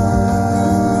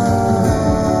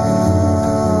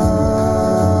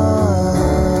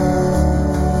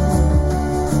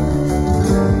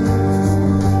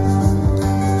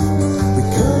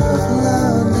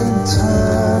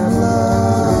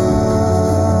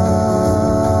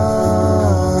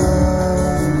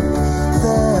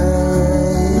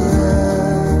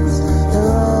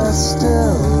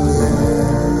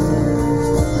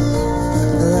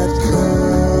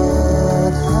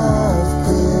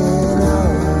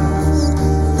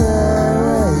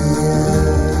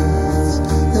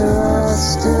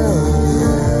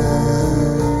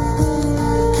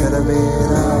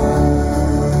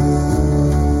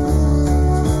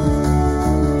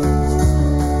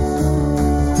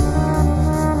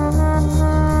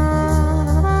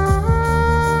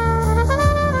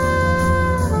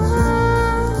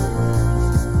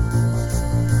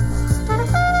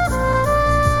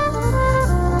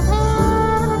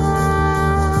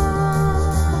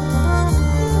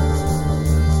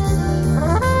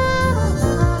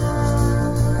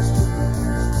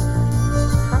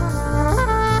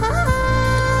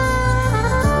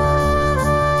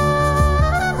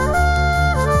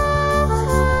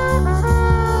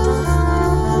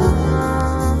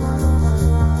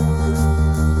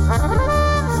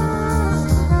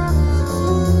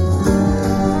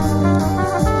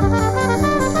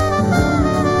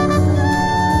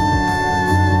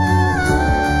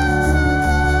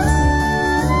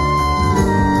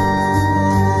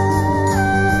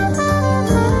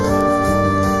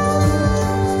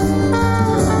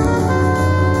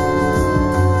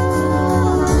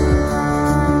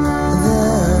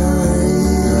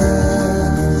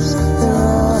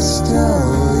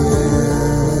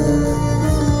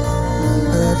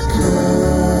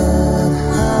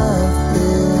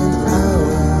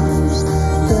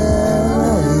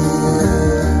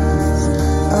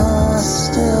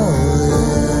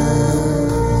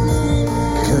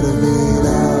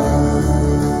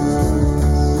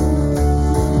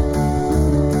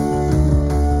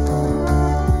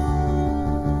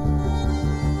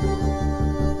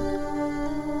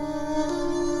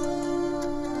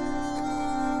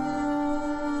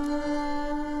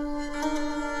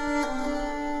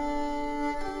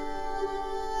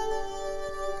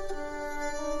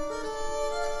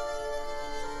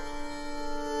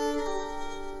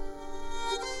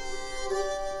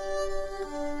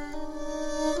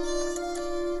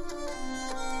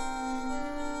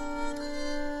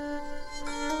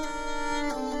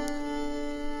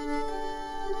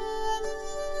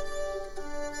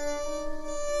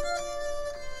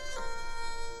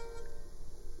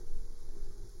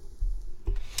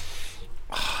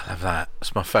 That.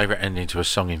 It's my favourite ending to a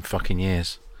song in fucking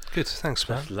years. Good, thanks,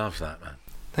 man. I love that, man.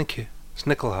 Thank you. It's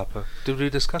Nickel Harper. Did we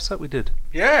discuss that? We did.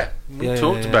 Yeah, we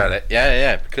talked about it.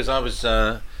 Yeah, because I was,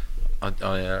 I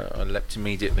leapt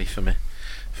immediately for me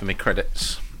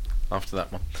credits after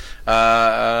that one,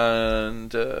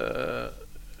 and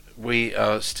we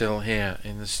are still here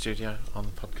in the studio on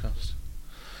the podcast.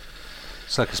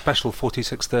 It's like a special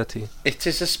 4630. It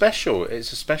is a special.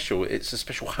 It's a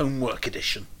special homework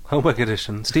edition. Homework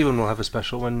edition. Stephen will have a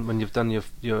special when you've done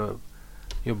your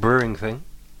brewing thing.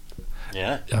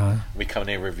 Yeah. We come in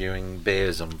here reviewing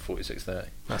beers on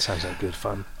 4630. That sounds like good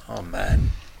fun. Oh man.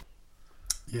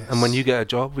 Yes. And when you get a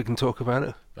job, we can talk about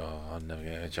it. Oh, I'll never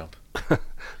get a job.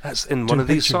 That's in one of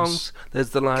these songs.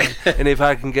 There's the line. And if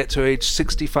I can get to age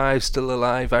 65 still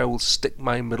alive, I will stick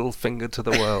my middle finger to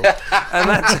the world. And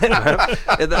that's it, man.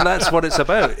 And that's what it's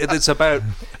about. It's about,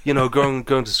 going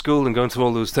to school and going through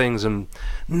all those things and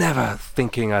never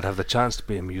thinking I'd have the chance to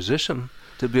be a musician,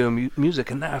 to be a music.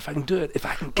 And now if I can do it, if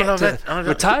I can get to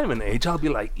retirement age, I'll be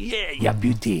like, yeah,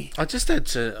 beauty. I just had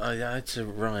to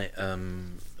write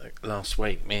last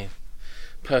week me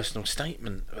personal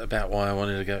statement about why I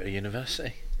wanted to go to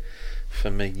university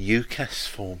for my UCAS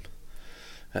form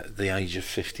at the age of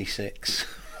 56.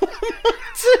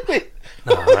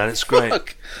 No, man, it's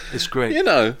great. It's great.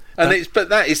 And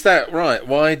right.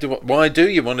 Why do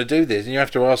you want to do this? And you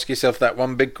have to ask yourself that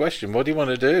one big question: what do you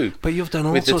want to do? But you've done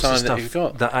all sorts of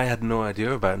stuff that I had no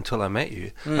idea about until I met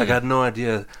you. Like I had no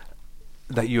idea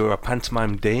that you were a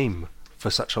pantomime dame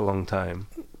for such a long time.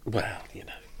 Well,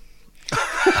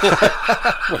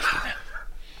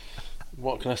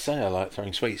 what can I say? I like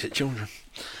throwing sweets at children.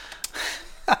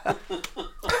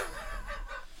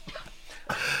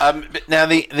 Now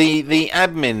the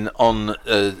admin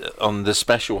on the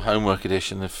special homework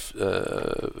edition of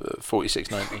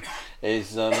 4690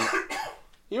 is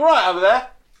you right over there?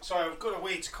 Sorry, I've got a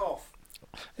way to cough.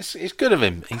 It's good of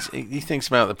him. He thinks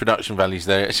about the production values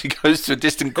there. Actually goes to a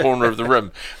distant corner of the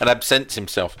room and absents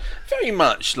himself. Very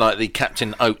much like the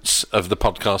Captain Oates of the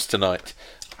podcast tonight.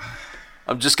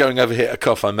 I'm just going over here to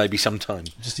cough on maybe sometime.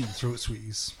 Just eating throat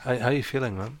sweeties. How are you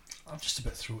feeling, man? I'm just a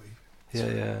bit throaty.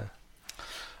 Yeah.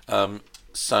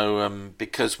 So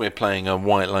because we're playing a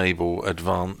white label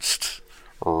advanced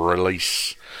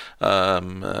release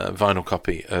vinyl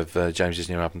copy of James's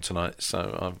new album tonight,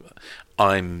 so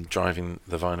I'm driving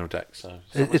the vinyl deck. So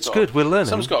it's good. We're learning.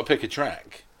 Someone's got to pick a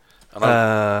track. And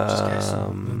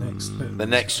the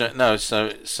next track. No, so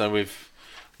we've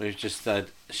just had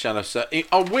Shallow Surf.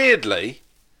 Oh, weirdly,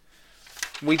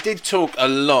 we did talk a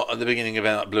lot at the beginning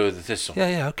about Blue of the Thistle.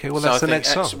 Yeah, okay. Well, that's the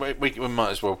next song. We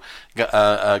might as well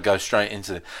go straight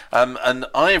into it. And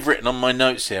I have written on my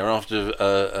notes here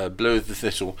after Blue of the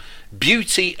Thistle,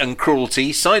 Beauty and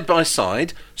Cruelty side by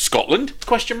side, Scotland? ?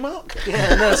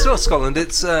 Yeah, no, it's not Scotland.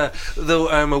 It's though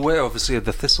I'm aware, obviously, of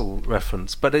the Thistle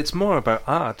reference, but it's more about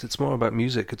art. It's more about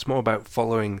music. It's more about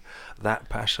following that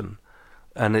passion,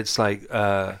 and it's like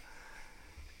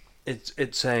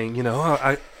it's saying, you know,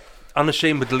 I.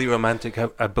 Unashamedly romantic.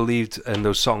 I believed in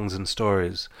those songs and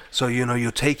stories. So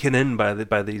you're taken in by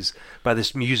this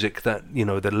music, that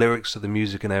the lyrics of the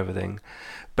music and everything.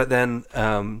 But then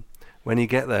when you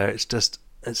get there, it's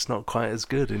not quite as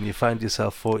good, and you find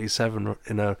yourself 47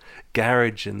 in a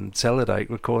garage in Celadite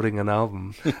recording an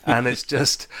album, and it's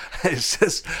just it's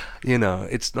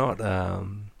not.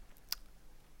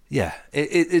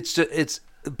 It's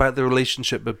about the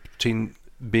relationship between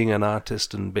being an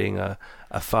artist and being a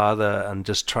father, and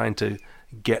just trying to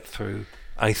get through.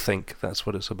 I think that's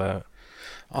what it's about.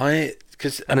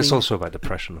 It's also about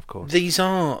depression, of course. These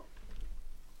are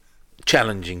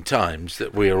challenging times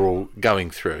that we are all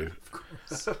going through.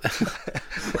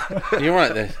 You're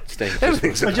right there, Steve.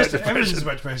 Everything's about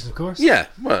depression, of course. Yeah,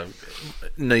 well,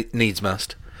 needs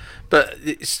must. But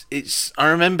it's. I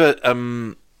remember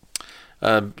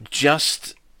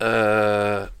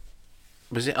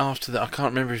was it after I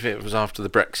can't remember if it was after the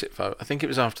Brexit vote. I think it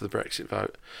was after the Brexit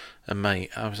vote. I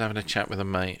was having a chat with a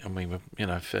mate, and we were,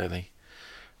 fairly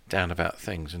down about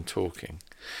things and talking.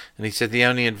 And he said the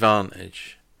only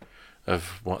advantage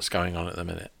of what's going on at the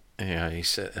minute, he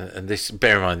said, and this,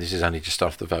 bear in mind, this is only just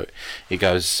after the vote. He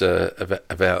goes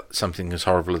about something as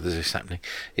horrible as this happening,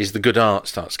 is the good art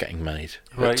starts getting made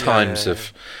at times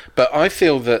of. But I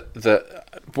feel that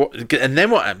and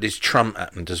then what happened is Trump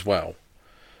happened as well.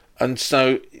 And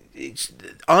so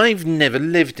I've never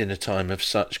lived in a time of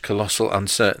such colossal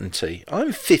uncertainty.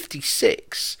 I'm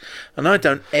 56, and I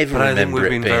don't ever remember it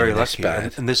being very lucky.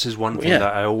 Bad. And this is one thing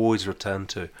that I always return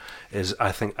to, is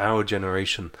I think our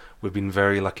generation, we've been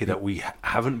very lucky that we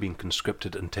haven't been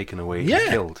conscripted and taken away and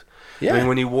killed. Yeah. I mean,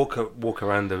 when you walk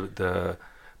around the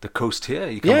coast here,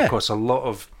 you come across a lot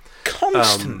of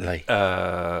constantly.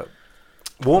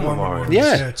 War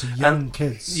memorials, to young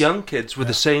kids. Young kids with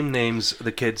the same names,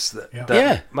 the kids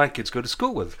that my kids go to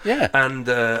school with. Yeah. And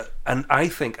I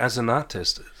think, as an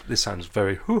artist, this sounds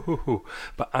very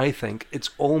but I think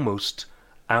it's almost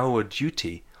our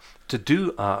duty to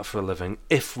do art for a living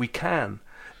if we can.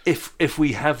 If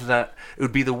we have that, it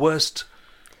would be the worst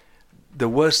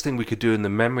thing we could do in the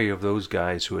memory of those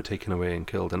guys who were taken away and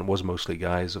killed, and it was mostly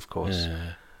guys, of course.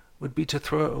 Yeah. Would be to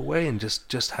throw it away and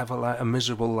just have a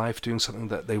miserable life doing something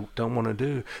that they don't want to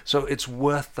do. So it's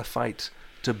worth the fight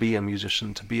to be a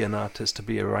musician, to be an artist, to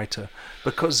be a writer,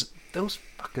 because those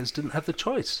fuckers didn't have the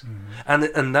choice. Mm-hmm.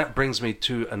 And that brings me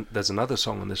to, and there's another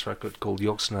song on this record called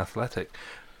Yorkson Athletic.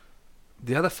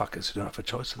 The other fuckers who don't have a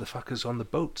choice are the fuckers on the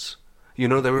boats. There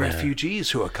were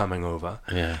refugees who are coming over.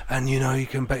 Yeah. And, you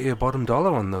can bet your bottom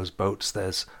dollar on those boats.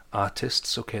 There's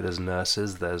artists, there's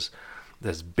nurses, there's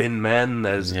bin men,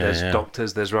 there's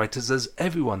doctors, there's writers, there's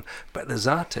everyone. But there's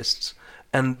artists.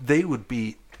 And they would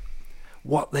be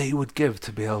what they would give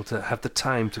to be able to have the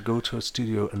time to go to a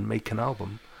studio and make an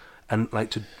album, and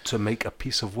to make a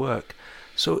piece of work.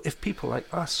 So if people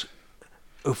like us,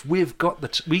 if we've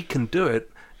got we can do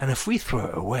it, and if we throw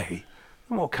it away,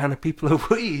 then what kind of people are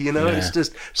we? It's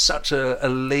just such a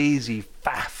lazy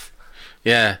faff.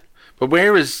 Yeah. But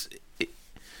whereas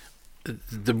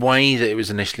the way that it was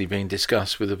initially being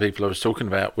discussed with the people I was talking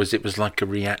about was it was like a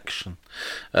reaction.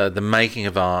 The making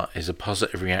of art is a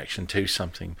positive reaction to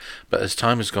something. But as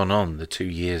time has gone on, the 2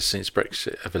 years since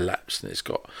Brexit have elapsed, and it's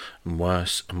got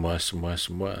worse and worse and worse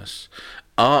and worse.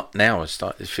 art now has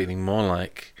started feeling more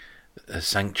like a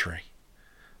sanctuary.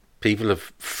 People are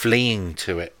fleeing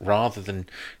to it rather than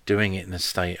doing it in a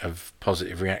state of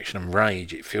positive reaction and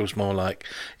rage. It feels more like,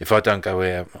 if I don't go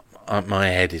here, my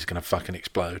head is going to fucking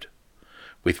explode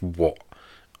with what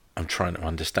I'm trying to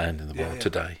understand in the world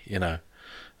today. You know,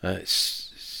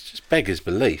 it's just beggars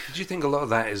belief. Do you think a lot of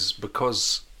that is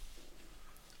because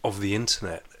of the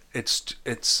internet? It's.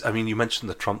 I mean, you mentioned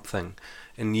the Trump thing.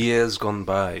 In years gone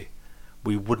by,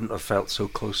 we wouldn't have felt so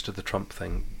close to the Trump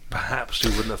thing. Perhaps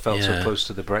we wouldn't have felt so close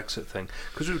to the Brexit thing,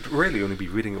 because we would really only be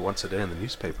reading it once a day in the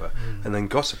newspaper and then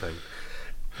gossiping.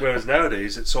 Whereas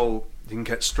nowadays, it's all, you can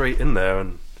get straight in there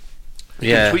and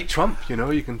you can tweet Trump. You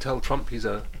know, you can tell Trump he's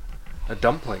a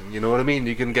dumpling. You know what I mean?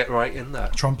 You can get right in there.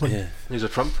 Trumpling. Yeah. He's a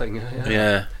Trump thing.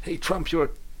 Yeah. Hey Trump,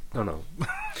 you're. No.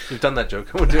 You've done that joke.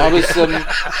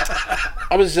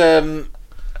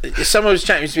 Someone was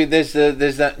chatting to me. There's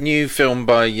that new film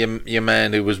by your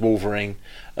man who was Wolverine.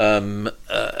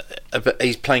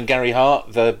 He's playing Gary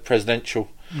Hart, the presidential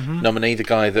nominee, the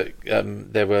guy that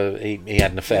he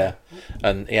had an affair,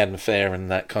 and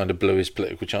that kind of blew his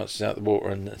political chances out the water.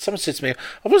 And someone said to me,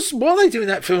 "What are they doing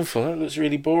that film for? It looks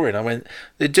really boring." I went,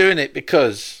 "They're doing it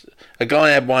because a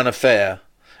guy had one affair,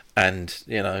 and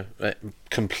it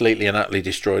completely and utterly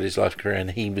destroyed his life career,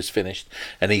 and he was finished,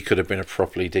 and he could have been a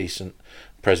properly decent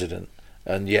president,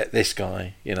 and yet this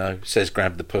guy, says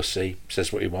grab the pussy,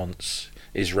 says what he wants."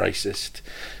 Is racist,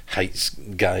 hates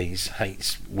gays,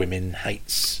 hates women,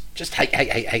 hates just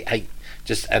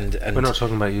and we're not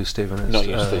talking about you, Stephen. It's, not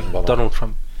you, Stephen. Donald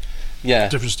Trump. Yeah,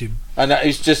 different Stephen. And that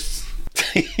is just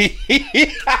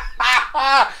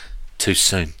too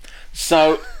soon.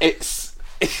 So I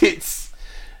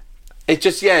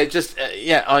just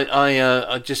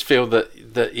feel that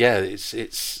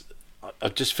I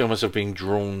just feel myself being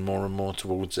drawn more and more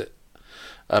towards it.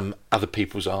 Other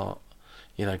people's art.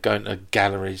 Going to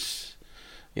galleries,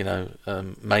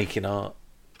 making art,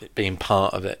 being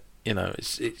part of it.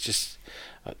 It's just.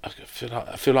 I feel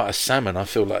like a salmon. I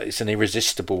feel like it's an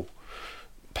irresistible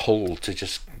pull to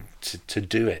just to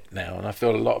do it now, and I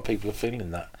feel a lot of people are feeling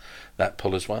that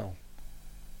pull as well.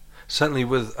 Certainly,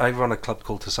 I run a club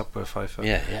called To Sup with Pfeiffer,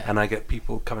 yeah, and I get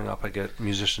people coming up. I get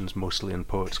musicians mostly and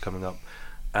poets coming up,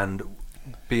 and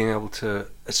being able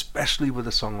to, especially with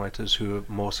the songwriters who are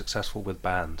more successful with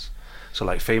bands. So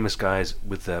like famous guys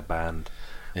with their band,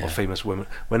 or famous women,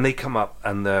 when they come up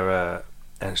and they're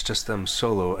and it's just them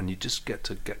solo, and you just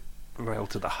get rail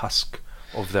to the husk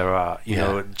of their art, you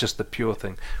know, just the pure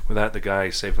thing, without the guy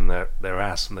saving their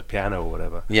ass on the piano or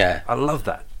whatever. Yeah, I love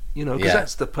that, because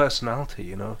that's the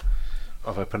personality,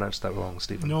 Have I pronounced that wrong,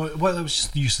 Stephen? No, well, that was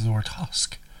just the use of the word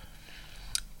husk.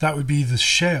 That would be the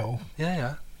shell.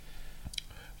 Yeah.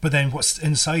 But then what's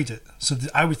inside it? So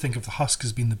I would think of the husk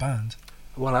as being the band.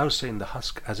 Well, I was saying the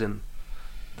husk, as in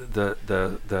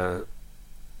the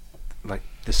like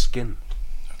the skin.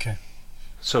 Okay.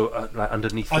 So like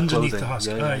underneath the underneath clothing. the husk.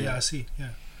 Yeah, I see. Yeah.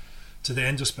 To the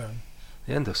endosperm.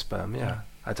 The endosperm. Yeah.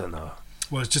 I don't know.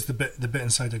 Well, it's just the bit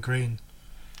inside a grain.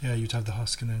 Yeah, you'd have the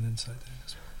husk and then inside the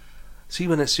endosperm. See,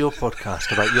 when it's your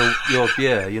podcast about your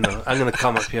beer, I'm going to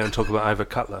come up here and talk about Ivor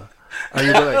Cutler, and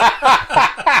you'll be like.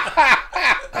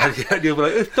 And you'll be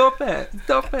like, stop it,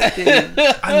 Dean.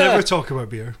 I never talk about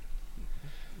beer.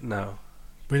 No.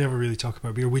 We never really talk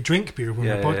about beer. We drink beer when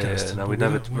we're podcasting. Yeah. No, we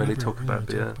never really talk about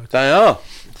beer. They are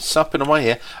supping away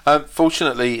here.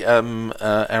 Fortunately,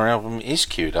 our album is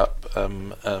queued up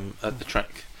at the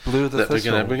track. Blue of the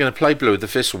Thistle. We're going to play Blue of the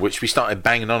Thistle, which we started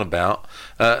banging on about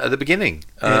at the beginning.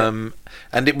 And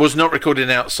it was not recorded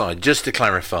outside, just to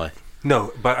clarify.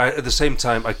 No, but at the same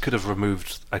time, I could have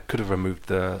removed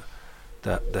the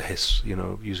hiss,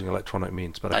 using electronic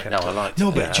means, but I kept I liked it. No,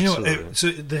 it. but do you know,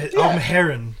 so the album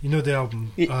Heron, the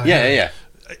album? Yeah.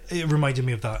 It reminded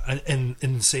me of that, and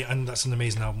that's an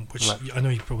amazing album, which I know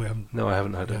you probably haven't. No, I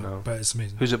haven't heard it, no. But it's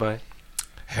amazing. Who's it by?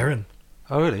 Heron.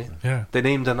 Oh, really? Yeah. They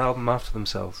named an album after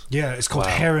themselves? Yeah, it's called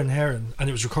Heron, and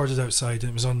it was recorded outside,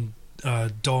 and it was on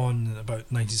Dawn about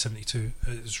 1972.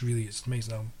 It's an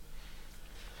amazing album.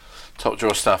 Top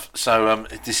drawer stuff. So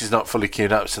this is not fully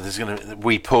queued up, so there's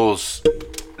we pause.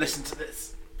 Listen to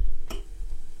this.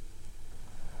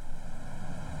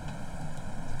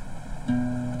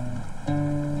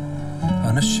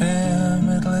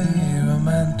 Unashamedly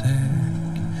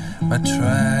romantic, my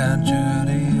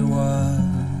tragedy was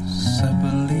I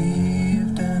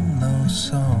believed in those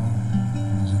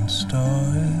songs and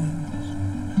stories.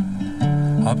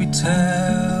 I'll be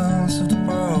tales of the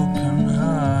broken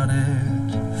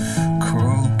hearted,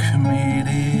 cruel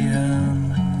comedians,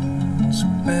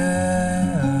 bittersweet.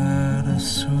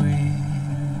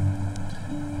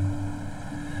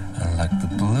 And like the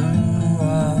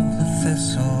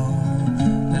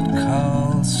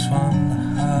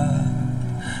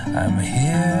I'm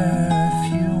here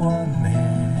if you want me.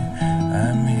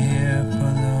 I'm here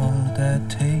for those that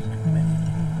take me.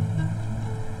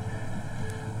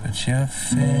 But your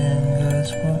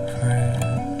fingers will prick,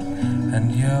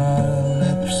 and your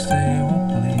lips they will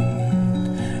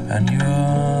bleed, and your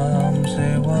arms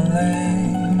they will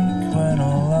ache when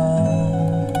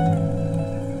alone,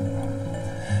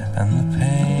 and the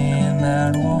pain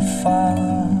that will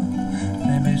follow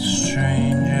may be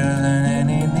stranger than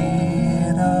any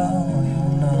needle you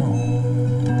know.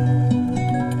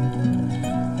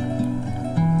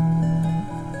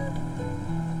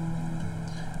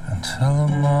 Until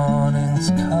the morning's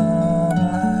come light,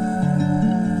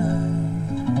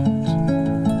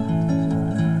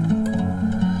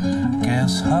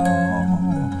 guess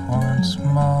hope once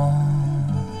more.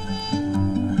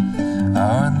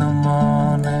 Oh, in the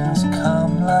morning's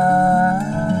come light,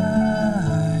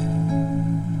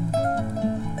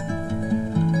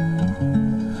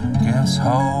 guess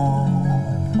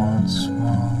hope once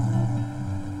more.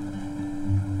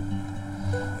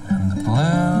 And the blue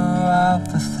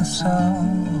of the thistle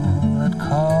that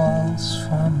calls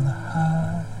from the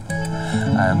heart.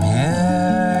 I'm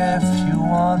here if you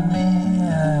want me.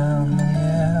 I'm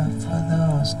here for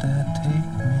those that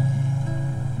take me.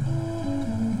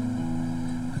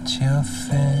 But your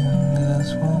fingers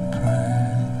will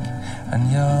prick, and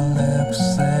your lips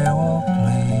they will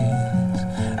bleed,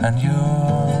 and your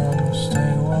arms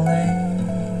they will ache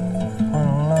for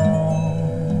alone,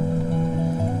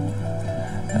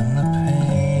 and the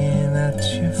pain that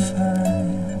you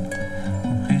find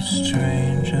will be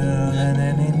stranger than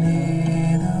any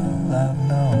needle I've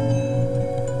known.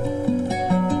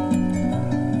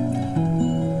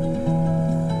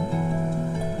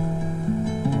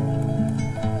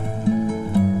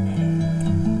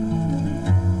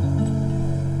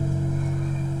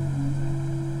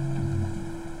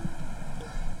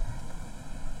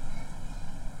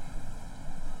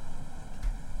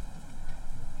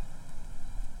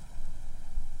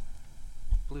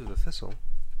 Blue the Thistle.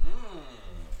 Are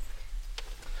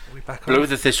we back Blue on?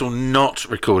 the Thistle not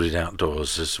recorded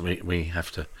outdoors, as we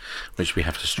have to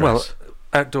stress. Well,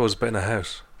 outdoors, but in a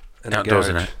house. In outdoors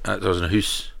a garage. outdoors in a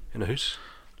house. In a house.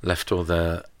 Left all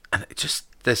the and it just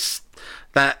this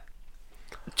that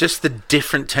just the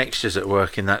different textures at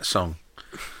work in that song.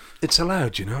 It's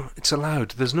allowed, you know. It's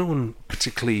allowed. There's no one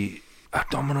particularly...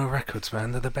 Domino Records,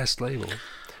 man. They're the best label.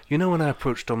 You know, when I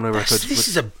approached Domino Records... This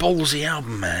is a ballsy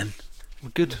album, man.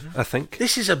 Good, I think.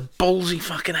 This is a ballsy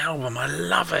fucking album. I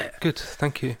love it. Good,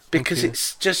 thank you. Because Thank you.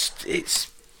 it's just...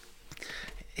 It's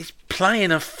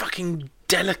playing a fucking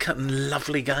delicate and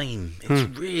lovely game.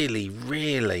 It's really,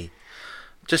 really...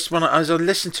 Just as I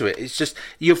listen to it, it's just...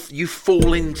 You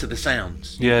fall into the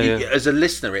sounds. Yeah. As a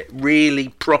listener, it really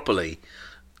properly...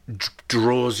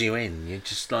 draws you in. You're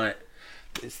just like,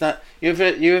 it's that you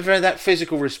ever had that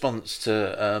physical response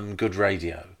to good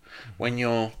radio when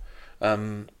you're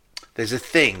there's a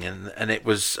thing and it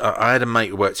was I had a mate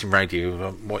who worked in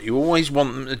radio. What you always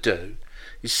want them to do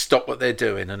is stop what they're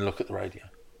doing and look at the radio.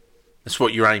 That's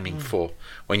what you're aiming for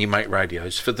when you make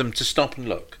radios, for them to stop and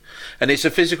look. And it's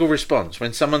a physical response.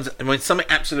 When something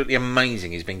absolutely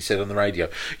amazing is being said on the radio,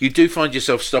 you do find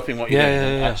yourself stopping what you're doing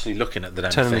and actually looking at the damn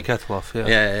Turning thing. the kettle off,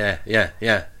 yeah. Yeah.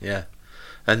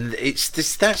 And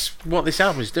that's what this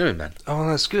album is doing, man. Oh,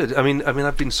 that's good. I mean,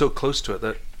 I've been so close to it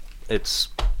that it's...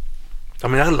 I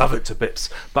mean, I love it to bits,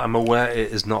 but I'm aware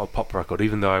it is not a pop record,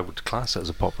 even though I would class it as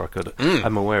a pop record.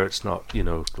 I'm aware it's not,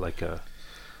 like a...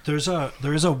 There is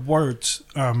a word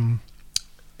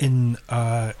in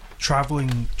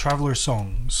traveller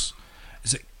songs.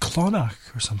 Is it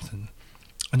clonach or something?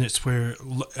 And it's where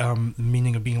the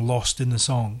meaning of being lost in the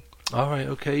song. All right.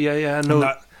 Okay. Yeah. I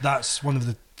know. That's one of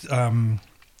the words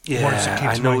that came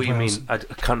to I know mind what you when I mean. was- I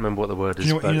can't remember what the word is.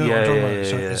 You know but what I'm talking about?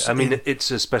 So yeah. it's I mean, in-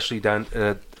 it's especially down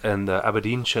in the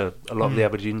Aberdeenshire. A lot of the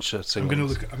Aberdeenshire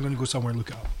singers. I'm going to go somewhere and look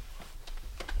it up.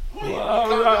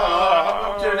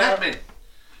 I'm doing admin.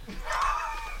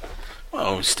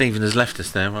 Well, Stephen has left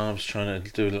us now. I was trying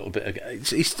to do a little bit of...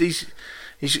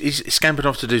 He's scampered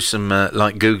off to do some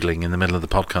like Googling in the middle of the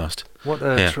podcast.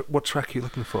 What track are you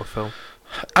looking for, Phil?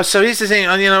 So here's the thing.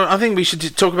 I think we should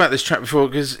talk about this track before,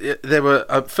 because there were...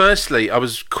 firstly, I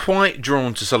was quite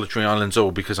drawn to Solitary Islands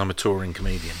All because I'm a touring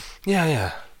comedian.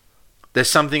 Yeah. There's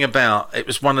something about... It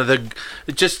was one of the...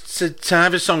 Just to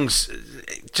have a song...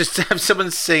 Just to have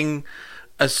someone sing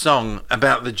a song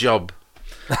about the job,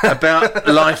 about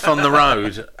life on the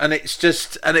road, and it's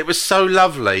just... And it was so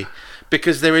lovely,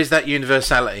 because there is that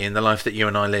universality in the life that you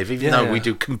and I live, even though we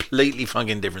do completely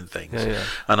fucking different things. Yeah.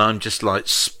 And I'm just like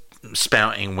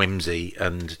spouting whimsy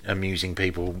and amusing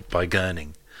people by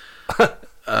gurning.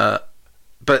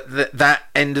 But that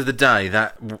end of the day,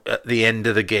 that at the end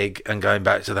of the gig and going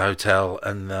back to the hotel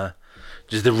and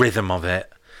just the rhythm of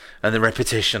it and the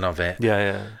repetition of it,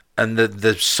 and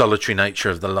the solitary nature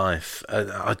of the life,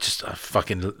 I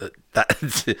fucking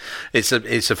that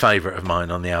it's a favourite of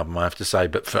mine on the album, I have to say,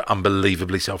 but for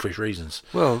unbelievably selfish reasons.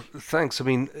 Well, thanks. I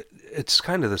mean, it's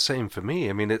kind of the same for me.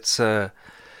 I mean, it's not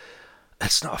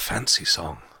a fancy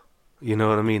song, you know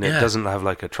what I mean? It doesn't have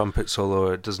like a trumpet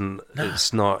solo. It doesn't. No.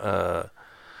 It's not.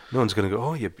 No one's going to go,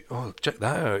 oh, check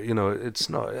that out. You know, it's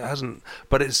not, it hasn't,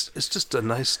 but it's just a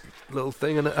nice little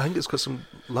thing, and I think it's got some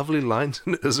lovely lines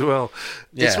in it as well.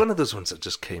 Yeah. It's one of those ones that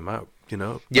just came out, you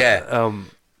know? Yeah.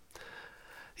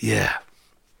 Yeah.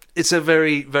 It's a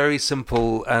very, very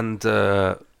simple, and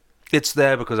it's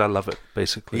there because I love it,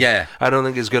 basically. Yeah. I don't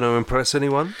think it's going to impress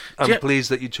anyone. I'm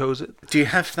pleased that you chose it. Do you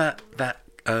have that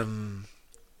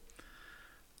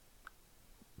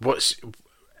what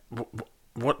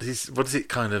is it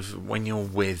kind of when you're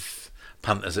with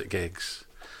punters at gigs,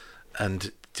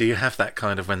 and do you have that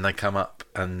kind of when they come up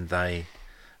and they're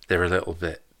a little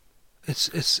bit,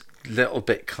 it's little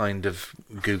bit kind of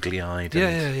googly eyed,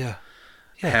 yeah,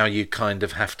 how you kind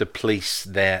of have to police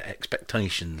their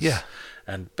expectations,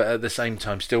 but at the same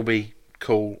time still be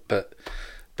cool, but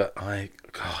it's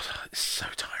so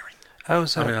tiring. I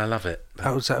love it.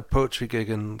 I was at a poetry gig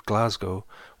in Glasgow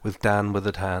with Dan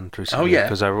Withered recently,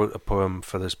 because I wrote a poem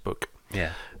for this book.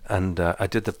 Yeah. And I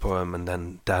did the poem, and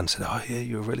then Dan said, "Oh yeah,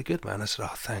 you're really good, man." I said,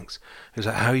 "Oh, thanks." He was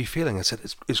like, "How are you feeling?" I said,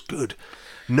 "It's good.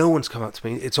 No one's come up to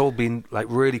me. It's all been like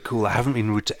really cool. I haven't been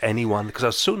rude to anyone because I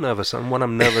was so nervous. And when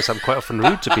I'm nervous, I'm quite often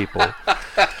rude to people."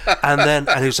 And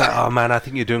he was like, "Oh man, I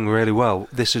think you're doing really well.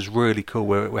 This is really cool.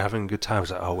 We're having a good time." I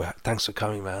was like, "Oh, thanks for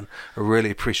coming, man. I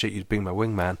really appreciate you being my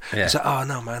wingman." Yeah. He's like, "Oh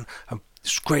no, man.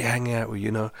 It's great hanging out with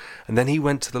you, know." And then he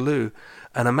went to the loo,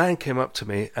 and a man came up to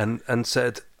me and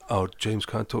said, "Oh, James,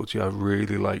 can I talk to you? I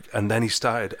really like..." And then he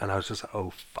started, and I was just like,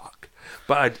 "Oh, fuck."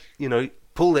 But I,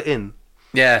 pull it in.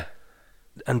 Yeah.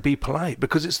 And be polite,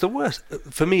 because it's the worst.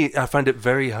 For me, I find it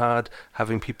very hard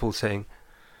having people saying,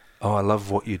 "Oh, I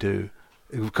love what you do,"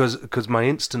 because my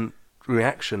instant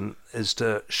reaction is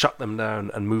to shut them down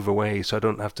and move away so I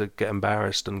don't have to get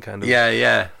embarrassed and kind of...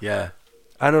 Yeah.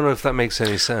 I don't know if that makes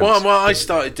any sense. Well, what I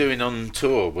started doing on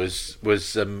tour was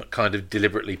kind of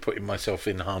deliberately putting myself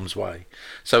in harm's way.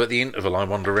 So at the interval, I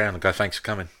wander around and go, "Thanks for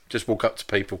coming." Just walk up to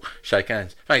people, shake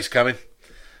hands. "Thanks for coming."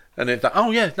 And they're like, "Oh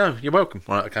yeah, no, you're welcome."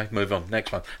 Right, okay, move on.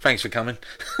 Next one. "Thanks for coming."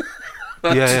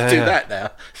 I just do that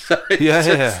now. So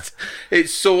it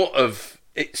sort of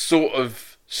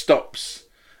stops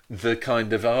the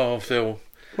kind of Phil.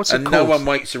 What's it called? No one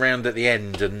waits around at the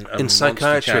end and in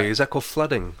psychiatry, is that called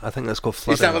flooding? I think that's called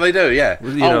flooding. Is that what they do? Yeah.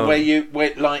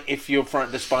 Where like if you're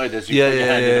frightened of spiders, you put your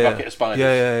hand in a bucket of spiders.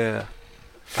 Yeah.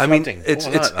 I mean, it's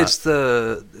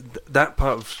that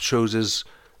part of shows is.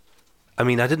 I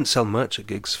mean, I didn't sell merch at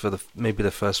gigs for maybe the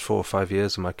first 4 or 5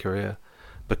 years of my career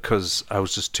because I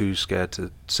was just too scared to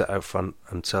sit out front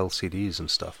and sell CDs and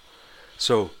stuff.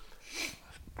 So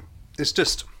it's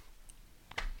just,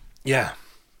 I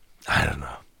don't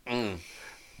know.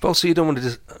 But also, you don't want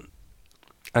to.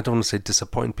 I don't want to say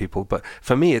disappoint people, but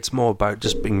for me, it's more about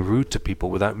just being rude to people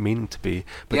without meaning to be.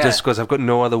 But just because I've got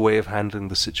no other way of handling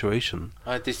the situation.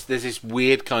 There's this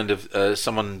weird kind of...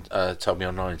 someone told me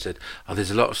online, said, "Oh,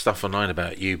 there's a lot of stuff online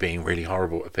about you being really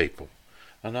horrible to people."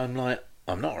 And I'm like,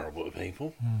 I'm not horrible to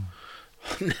people. I'm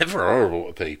never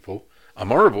horrible to people. I'm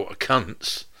horrible to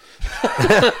cunts.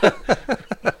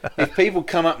 If people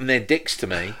come up and they're dicks to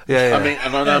me,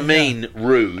 I mean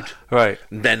rude, right?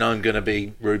 Then I'm going to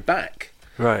be rude back.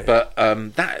 Right, but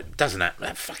that doesn't happen.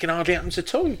 That fucking hardly happens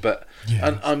at all. But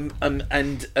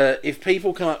if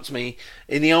people come up to me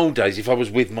in the old days, if I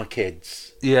was with my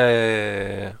kids,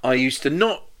 I used to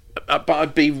not, but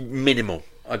I'd be minimal.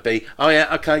 I'd be, "Oh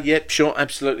yeah, okay, yep, sure,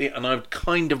 absolutely," and I'd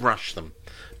kind of rush them,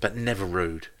 but never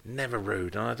rude. And I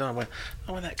don't know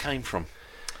where that came from.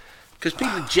 Because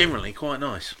people are generally quite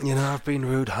nice. I've been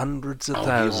rude hundreds of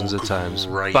thousands of times,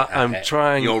 but I'm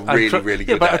trying. You're really good.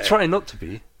 Yeah, but I try not to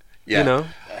be. Yeah.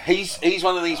 He's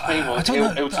one of these people.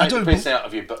 He'll take the piss out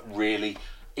of you, but really,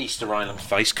 Easter Island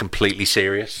face completely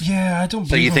serious. Yeah, I don't.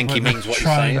 So you think he means what he's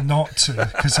saying? Trying not to,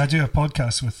 because I do a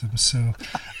podcast with him. So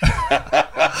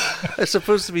it's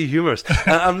supposed to be humorous.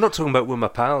 I'm not talking about with my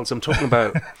pals. I'm talking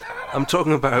about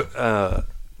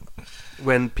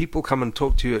when people come and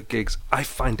talk to you at gigs. I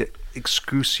find it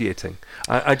excruciating.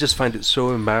 I just find it so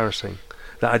embarrassing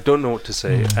that I don't know what to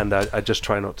say, and I just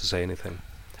try not to say anything.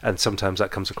 And sometimes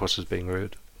that comes across as being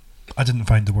rude. I didn't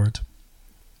find the word.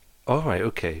 All right,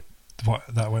 okay.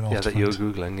 That went off. Yeah, that you're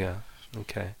Googling, yeah.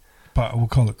 Okay. But we'll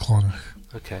call it Clonach.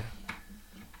 Okay.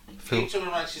 Keep talking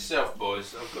amongst yourself,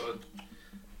 boys.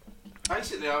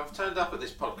 Basically, I've turned up at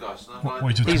this podcast and I'm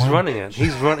like... He's running it.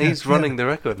 He's running the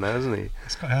record now, isn't he?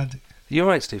 It's quite handy. You all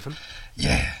right, Stephen?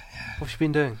 Yeah. What have you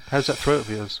been doing? How's that throat of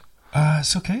yours?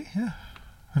 It's okay, yeah.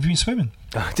 Have you been swimming?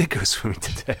 I did go swimming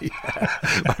today.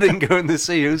 I didn't go in the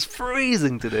sea. It was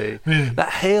freezing today. Really? That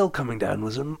hail coming down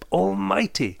was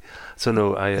almighty. So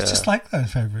no, It's just like that in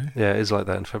February. Yeah, it is like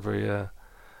that in February. Yeah.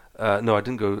 No, I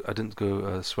didn't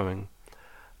go swimming.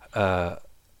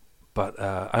 But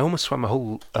I almost swam a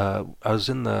whole. I was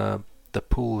in the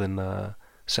pool in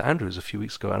St Andrews a few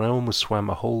weeks ago, and I almost swam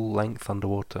a whole length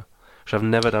underwater, which I've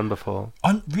never done before.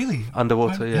 Really?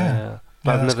 Underwater, yeah.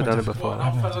 But I've never done it before.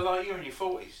 What, a fella like you in your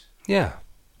 40s? Yeah.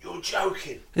 You're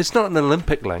joking. It's not an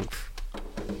Olympic length.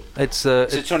 It's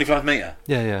It's 25 metre?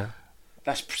 Yeah.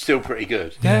 That's still pretty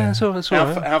good. Yeah, it's all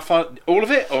right. How far? All of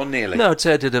it or nearly? No, I'd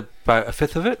say I did about a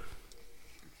fifth of it.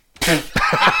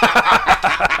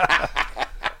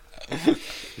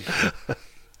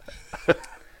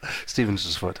 Stephen's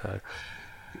just foot out.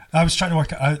 I was trying to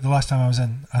work it out the last time I was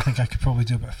in. I think I could probably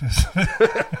do about a fifth of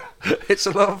it. It's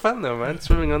a lot of fun though, man,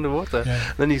 swimming underwater.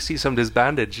 Yeah. Then you see somebody's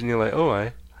bandage and you're like, oh,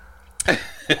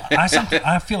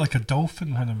 I feel like a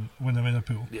dolphin when I'm in a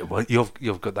pool. Yeah, well,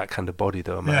 you've got that kind of body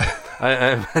though, man. Yeah.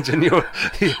 I imagine you're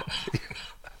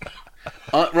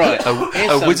Right,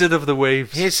 a wizard of the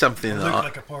waves. Here's something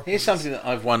Here's something that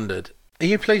I've wondered. Are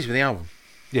you pleased with the album?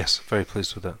 Yes, very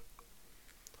pleased with it.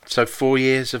 So 4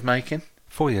 years of making?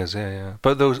 4 years, yeah.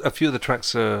 But a few of the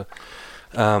tracks are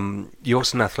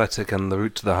Yorkson Athletic and The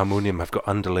Route to the Harmonium have got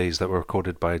underlays that were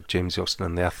recorded by James Yorkson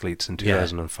and the Athletes in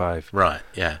 2005. Right,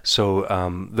 yeah. So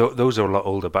those are a lot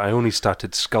older, but I only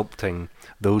started sculpting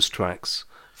those tracks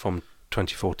from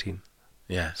 2014.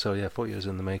 Yeah. So yeah, 4 years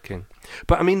in the making.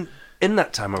 But I mean, in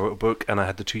that time I wrote a book and I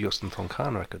had the 2 Yorkson Thong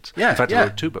Khan records. Yeah, in fact, I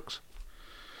wrote 2 books.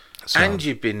 So, and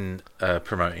you've been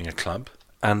promoting a club.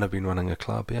 And I've been running a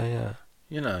club, yeah.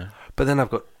 You know. But then I've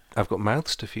got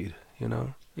mouths to feed, you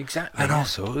know. Exactly. And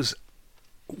also,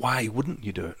 why wouldn't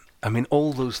you do it? I mean,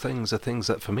 all those things are things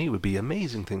that for me would be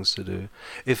amazing things to do.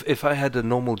 If I had a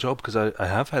normal job, because I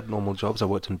have had normal jobs, I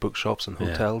worked in bookshops and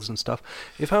hotels and stuff.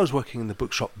 If I was working in the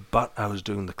bookshop but I was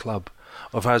doing the club,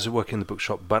 or if I was working in the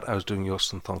bookshop but I was doing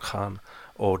Yorkson Thong Khan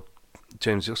or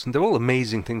James Yorkson, they're all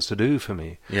amazing things to do for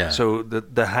me. Yeah. So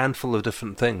the handful of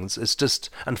different things, it's just,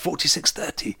 and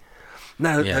 4630.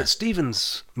 Now,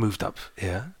 Stephen's moved up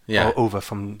here, or over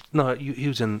from, he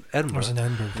was in Edinburgh. I was in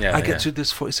Edinburgh. Yeah, I get to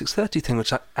this 4630 thing,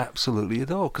 which I absolutely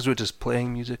adore, because we're just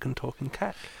playing music and talking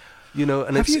cack, you know,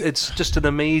 and it's just an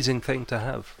amazing thing to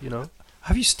have, you know.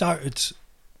 Have you started,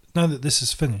 now that this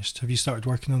is finished, have you started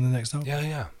working on the next album?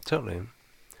 Yeah, totally.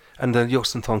 And the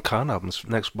Yorkson Thong Khan album's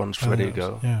next one's ready to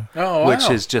go. Yeah. Oh, wow. Which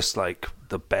is just like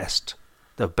the best.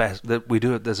 We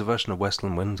do it. There's a version of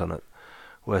Westland Winds on it,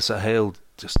 where Sahel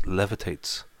just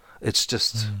levitates. It's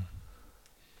just,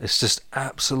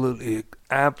 absolutely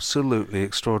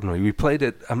extraordinary. We played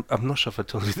it. I'm not sure if I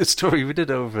told you the story. We did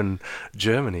it over in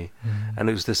Germany, and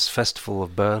it was this festival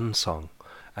of Burn song,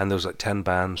 and there was like 10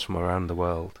 bands from around the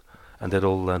world. And they'd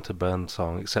all learnt a Burn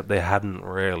song, except they hadn't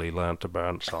really learnt a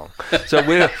Burn song. So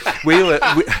we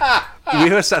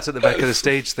were sat at the back of the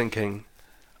stage thinking,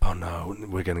 "Oh no,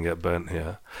 we're going to get burnt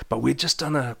here." But we'd just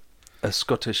done a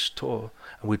Scottish tour,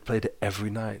 and we'd played it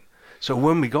every night. So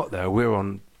when we got there, we were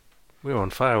on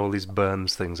fire. All these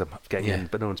Burns things I'm getting in,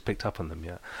 but no one's picked up on them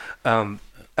yet.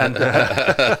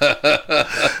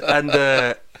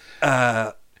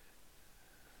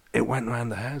 It went around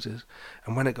the houses,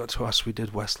 and when it got to us, we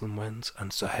did Westland Winds,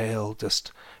 and Sahel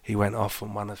he went off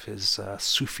on one of his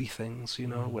Sufi things, you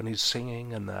know, when he's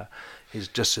singing, and his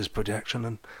projection,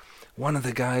 and one of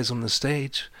the guys on the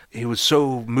stage, he was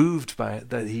so moved by it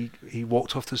that he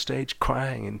walked off the stage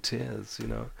crying in tears, you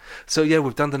know. So yeah,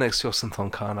 we've done the next Yorkson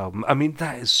Thong Khan album. I mean,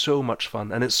 that is so much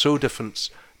fun, and it's so different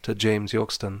to James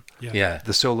Yorkson. Yeah.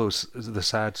 The solos, the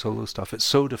sad solo stuff, it's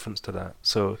so different to that.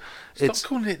 So Stop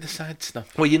calling it the sad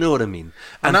stuff. Well, you know what I mean.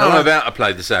 And I'm about to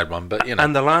play the sad one, but you know.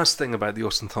 And the last thing about the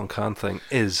Yorkson Thong Khan thing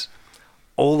is,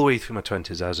 all the way through my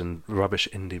 20s, I was in rubbish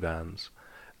indie bands,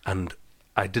 and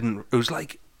it was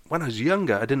like, when I was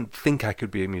younger, I didn't think I could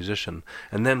be a musician,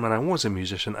 and then when I was a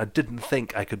musician, I didn't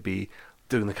think I could be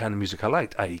doing the kind of music I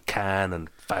liked, i.e. Can and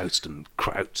Faust and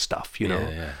Kraut stuff, you know.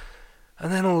 Yeah.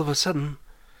 And then all of a sudden,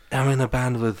 I'm in a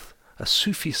band with a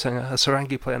Sufi singer, a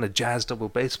sarangi player, and a jazz double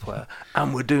bass player,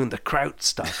 and we're doing the Kraut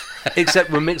stuff, except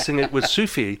we're mixing it with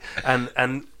Sufi, and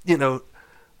you know,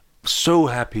 so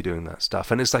happy doing that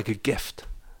stuff, and it's like a gift.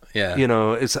 Yeah. You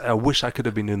know, I wish I could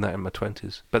have been doing that in my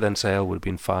 20s, but then Sahel would have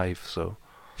been 5, so.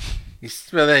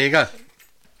 Well, there you go.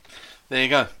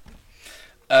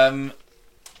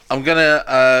 I'm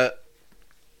gonna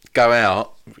go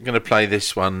out. I'm gonna play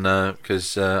this one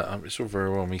because it's all very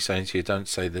well me saying to you, don't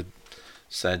say the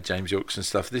sad James Yorks and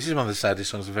stuff. This is one of the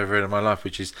saddest songs I've ever heard in my life,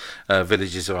 which is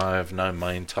Villages I Have Known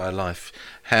My Entire Life.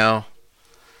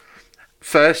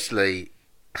 Firstly,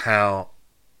 how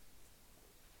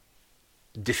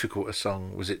difficult a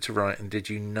song was it to write, and did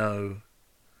you know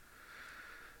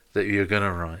that you were going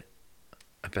to write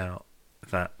about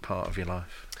that part of your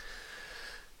life?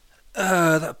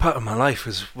 That part of my life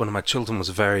was when my children was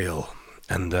very ill,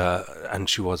 and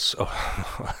she was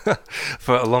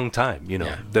for a long time. You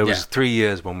know, there was 3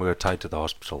 years when we were tied to the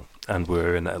hospital, and we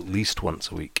were in at least once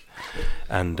a week,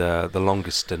 and the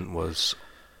longest stint was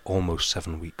almost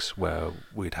 7 weeks, where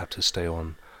we'd have to stay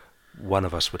on. One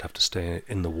of us would have to stay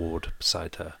in the ward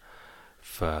beside her,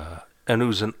 and it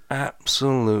was an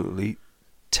absolutely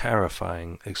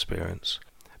terrifying experience.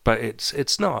 But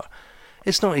it's not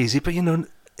easy. But you know,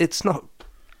 it's not.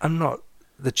 I'm not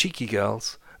the cheeky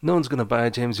girls. No one's going to buy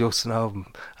a James Yorkson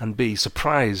album and be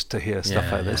surprised to hear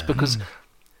stuff like this, because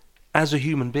as a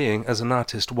human being, as an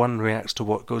artist, one reacts to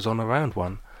what goes on around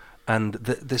one, and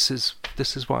this is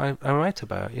what I write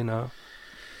about. You know.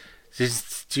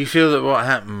 Do you feel that what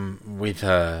happened with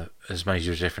her has made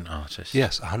you a different artist?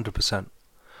 Yes, 100%.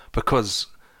 Because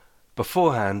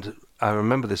beforehand, I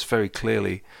remember this very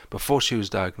clearly. Before she was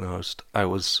diagnosed, I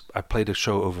played a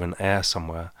show over in Ayr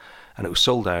somewhere, and it was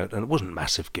sold out. And it wasn't a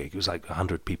massive gig; it was like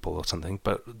 100 people or something.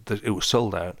 But it was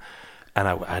sold out, and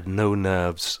I had no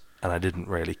nerves, and I didn't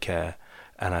really care.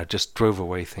 And I just drove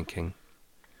away thinking,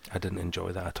 I didn't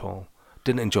enjoy that at all.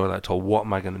 What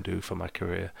am I going to do for my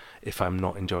career if I'm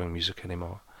not enjoying music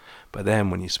anymore? But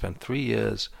then when you spend 3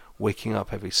 years waking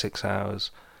up every 6 hours,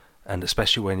 and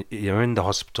especially when you're in the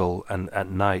hospital and at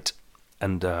night,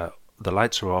 and the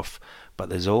lights are off, but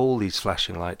there's all these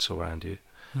flashing lights around you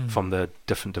from the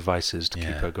different devices to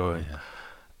keep her going. Yeah.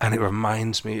 And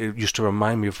it used to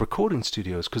remind me of recording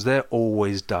studios, because they're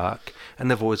always dark and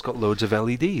they've always got loads of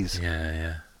LEDs.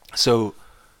 So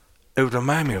it would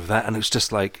remind me of that, and it's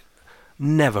just like,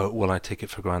 never will I take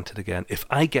it for granted again. If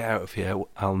I get out of here,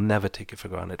 I'll never take it for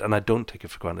granted, and I don't take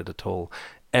it for granted at all.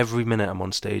 Every minute I'm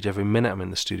on stage, every minute I'm in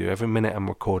the studio, every minute I'm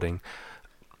recording,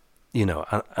 you know,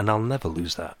 and I'll never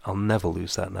lose that. I'll never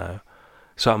lose that now.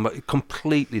 So I'm a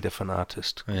completely different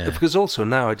artist. Because also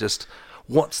now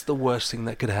what's the worst thing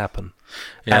that could happen?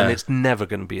 And it's never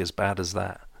going to be as bad as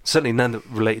that. Certainly none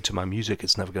related to my music,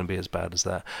 it's never going to be as bad as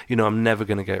that. You know, I'm never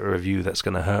going to get a review that's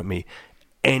going to hurt me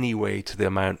anyway to the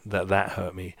amount that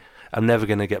hurt me. I'm never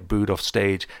going to get booed off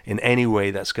stage in any way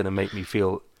that's going to make me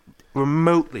feel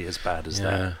remotely as bad as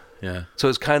that. So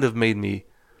it's kind of made me,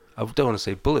 I don't want to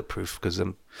say bulletproof, because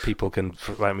then people can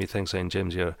write me things saying,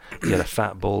 James, you're a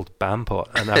fat, bald bampot,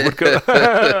 and I would go,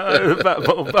 fat,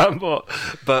 bald bampot.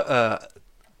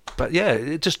 But yeah,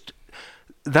 it just,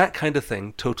 that kind of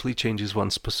thing totally changes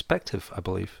one's perspective, I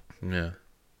believe. Yeah.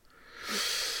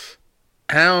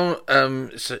 How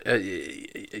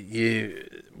you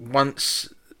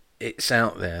once it's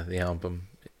out there, the album,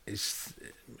 is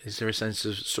there a sense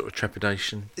of sort of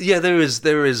trepidation? Yeah, there is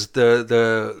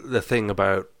the thing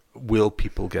about, will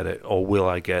people get it, or will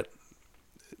I get?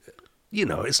 You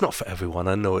know, it's not for everyone.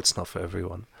 I know it's not for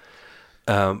everyone.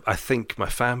 I think my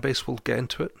fan base will get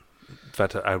into it. In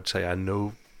fact, I would say I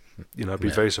know. You know, I'd be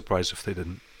very surprised if they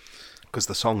didn't, because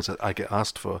the songs that I get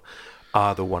asked for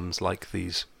are the ones like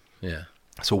these. Yeah.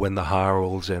 So When the Heart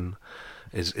Rolls In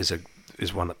is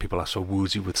one that people ask for.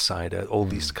 Woozy with Cider, all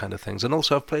these kind of things. And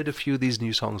also I've played a few of these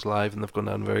new songs live, and they've gone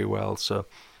down very well. So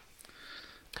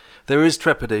there is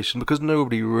trepidation, because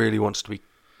nobody really wants to be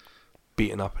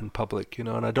beaten up in public, you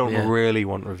know. And I don't really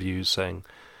want reviews saying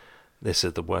this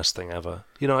is the worst thing ever.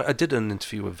 You know, I did an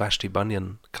interview with Vashti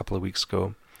Bunyan a couple of weeks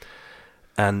ago,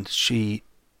 and she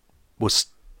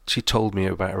told me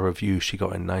about a review she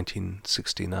got in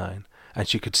 1969. And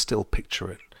she could still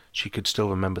picture it. She could still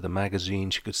remember the magazine.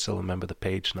 She could still remember the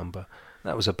page number.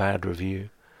 That was a bad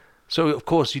review. So, of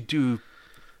course, you do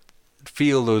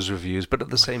feel those reviews, but at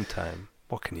the same time,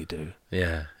 what can you do?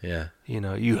 Yeah. You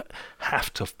know, you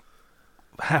have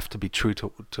to be true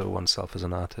to oneself as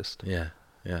an artist. Yeah.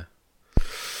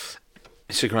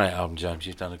 It's a great album, James.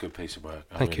 You've done a good piece of work.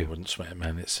 Thank you. I wouldn't sweat it,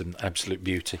 man. It's an absolute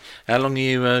beauty. How long are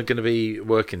you going to be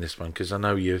working this one? Because I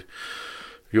know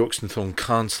Yorks and Thorn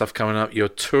Khan stuff coming up. You're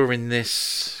touring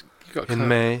this in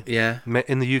May. Yeah.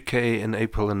 In the UK in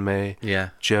April and May. Yeah.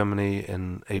 Germany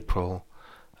in April,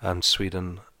 and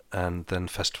Sweden, and then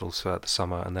festivals throughout the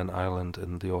summer, and then Ireland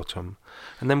in the autumn.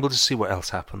 And then we'll just see what else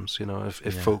happens, you know,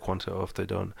 if folk want it or if they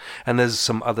don't. And there's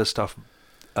some other stuff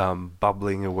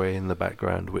bubbling away in the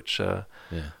background, which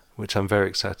which I'm very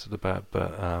excited about,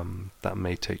 but that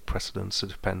may take precedence. It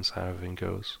depends how everything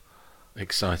goes.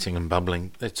 Exciting and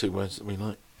bubbling. They're two words that we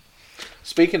like.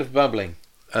 Speaking of bubbling,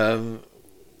 I've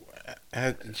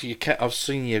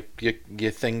seen your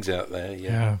things out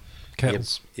there.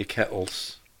 Kettles. Your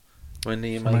kettles. When are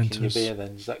you making your beer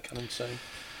then? Is that coming soon?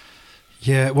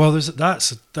 Yeah, well, that's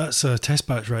a test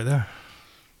batch right there.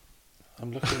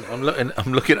 I'm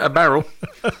looking at a barrel.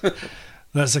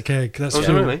 That's a keg. That's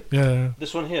really? Yeah.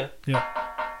 This one here?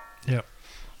 Yeah.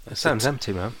 It sounds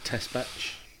empty, man. Test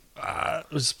batch.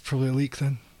 It was probably a leak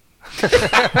then.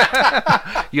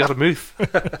 You got to move.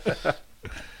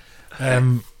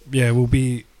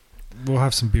 We'll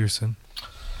have some beer soon.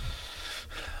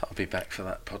 I'll be back for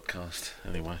that podcast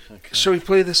anyway. Okay. Shall we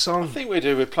play this song? I think we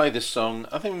do. We play this song.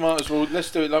 I think we might as well.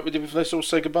 Let's do it like we did. Let's all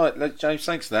say goodbye. James,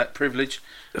 thanks for that privilege.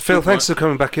 Phil, thanks for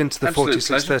coming back into the Absolute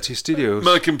 4630 studios.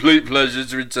 My complete pleasure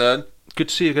to return. Good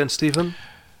to see you again, Stephen.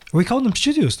 Are we calling them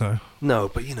studios now? No,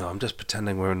 but I'm just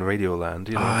pretending we're in Radio Land.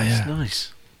 It's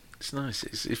nice. It's nice.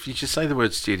 If you just say the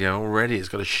word studio already, it's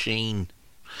got a sheen.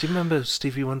 Do you remember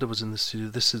Stevie Wonder was in the studio?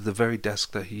 This is the very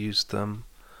desk that he used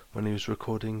when he was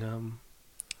recording.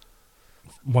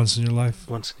 Once in Your Life.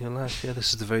 Once in Your Life, yeah.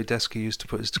 This is the very desk he used to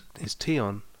put his tea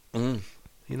on.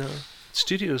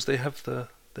 Studios they have that.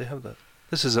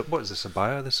 This is what is this, a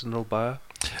byre? This is an old byre.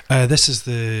 This is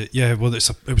it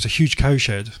was a huge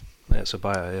cowshed. Yeah, it's a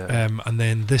byre, yeah. And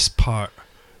then this part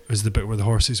was the bit where the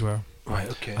horses were. Right,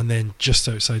 okay. And then just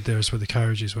outside there is where the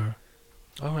carriages were.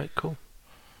 All right, cool.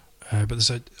 But there's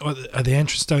at the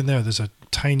entrance down there, there's a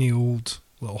tiny old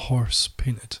little horse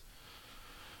painted.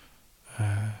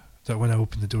 That when I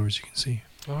open the doors, you can see.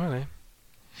 All right.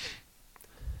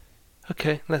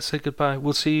 Okay, let's say goodbye.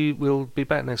 We'll be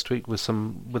back next week with a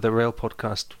rail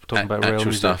podcast talking about rail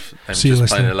music. Stuff. And just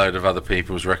playing a load of other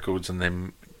people's records and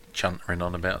then chuntering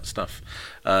on about stuff.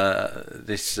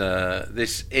 This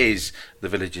is The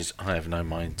Villages I Have Known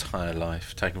My Entire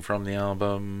Life, taken from the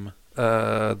album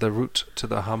The Route to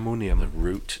the Harmonium. The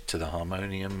Route to the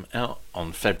Harmonium, out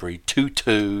on February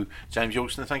 22. James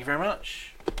Yorkston, thank you very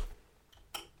much.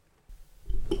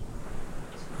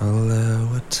 Well, there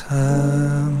were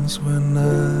times when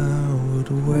I would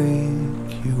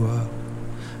wake you up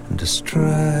and distract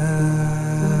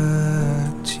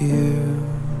you.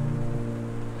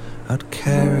 I'd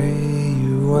carry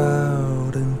you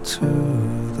out into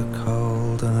the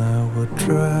cold and I would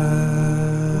drive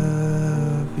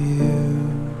you.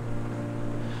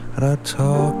 And I'd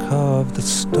talk of the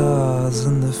stars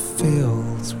and the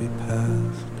fields we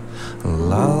passed and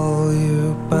lull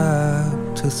you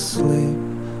back to sleep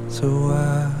so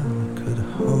I could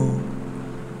hope.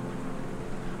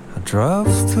 I drove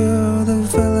through the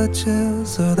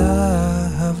villages that I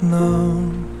have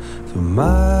known through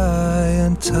my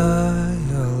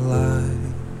entire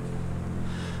life,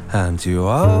 and you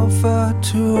offer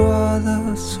to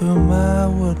others whom I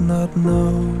would not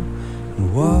know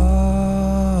and what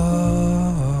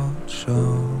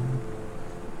shone,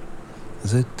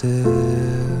 as they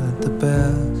did the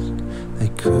best they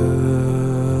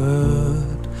could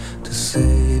to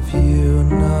save you,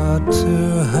 not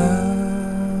to hurt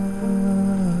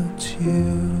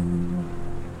you.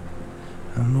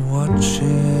 And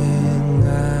watching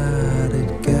at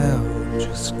it gouge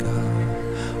a scar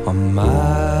on my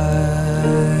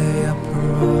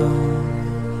upper arm,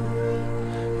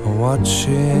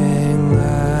 watching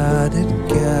at it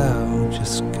gouge a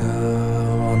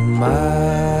scar on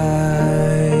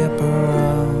my upper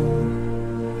arm,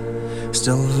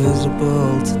 still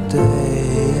visible today.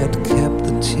 It kept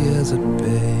the tears at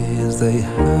bay as they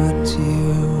hurt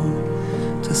you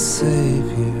to save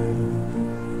you.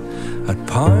 I'd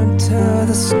point to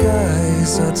the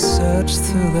skies, I'd search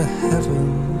through the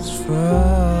heavens for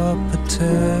a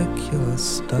particular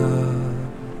star.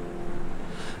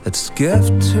 It's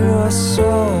gift to our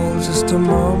souls, just a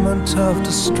moment of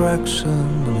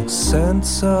distraction to make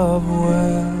sense of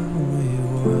where we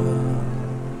were,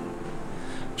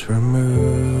 to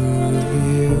remove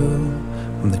you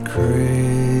from the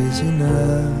craziness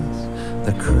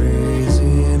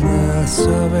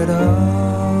of it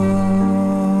all.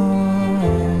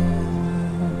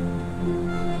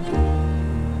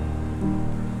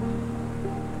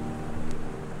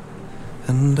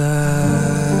 And I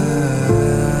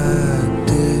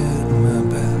did my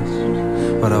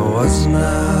best, but I was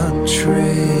not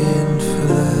trained for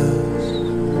this.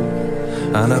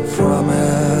 And I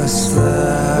promised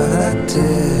that I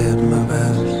did my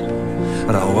best,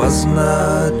 but I was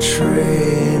not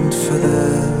trained for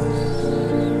this.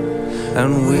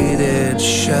 And we did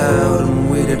shout and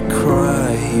we did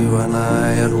cry, you and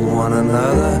I, at one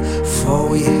another, for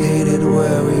we hated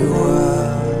where we were.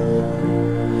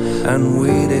 And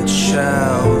we did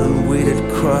shout and we did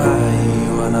cry,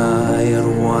 you and I at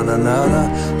one another,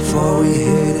 for we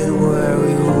hated where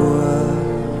we were.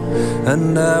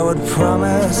 And I would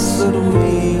promise that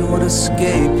we would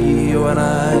escape, you and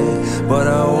I, but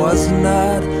I was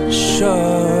not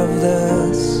sure of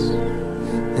this.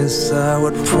 Yes, I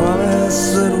would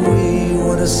promise that we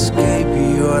would escape,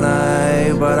 you and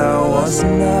I, but I was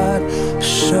not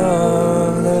sure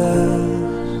of this.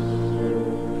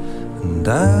 And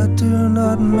I do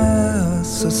not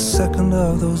miss a second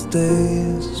of those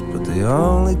days, but the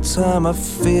only time I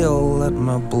feel that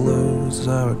my blues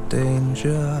are a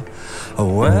danger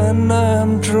are when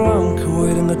I'm drunk,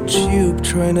 waiting a tube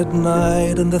train at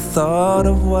night, and the thought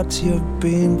of what you've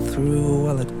been through,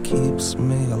 well, it keeps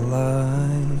me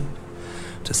alive.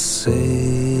 To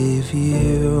save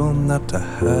you, not to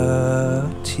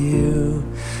hurt you,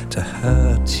 to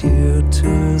hurt you,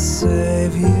 to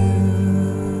save you.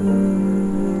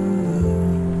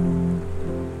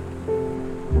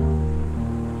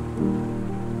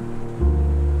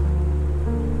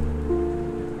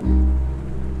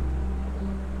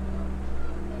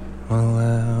 Well,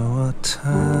 there were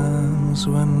times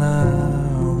when I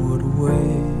would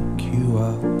wake you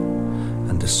up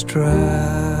and distract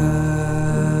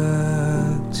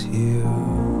you.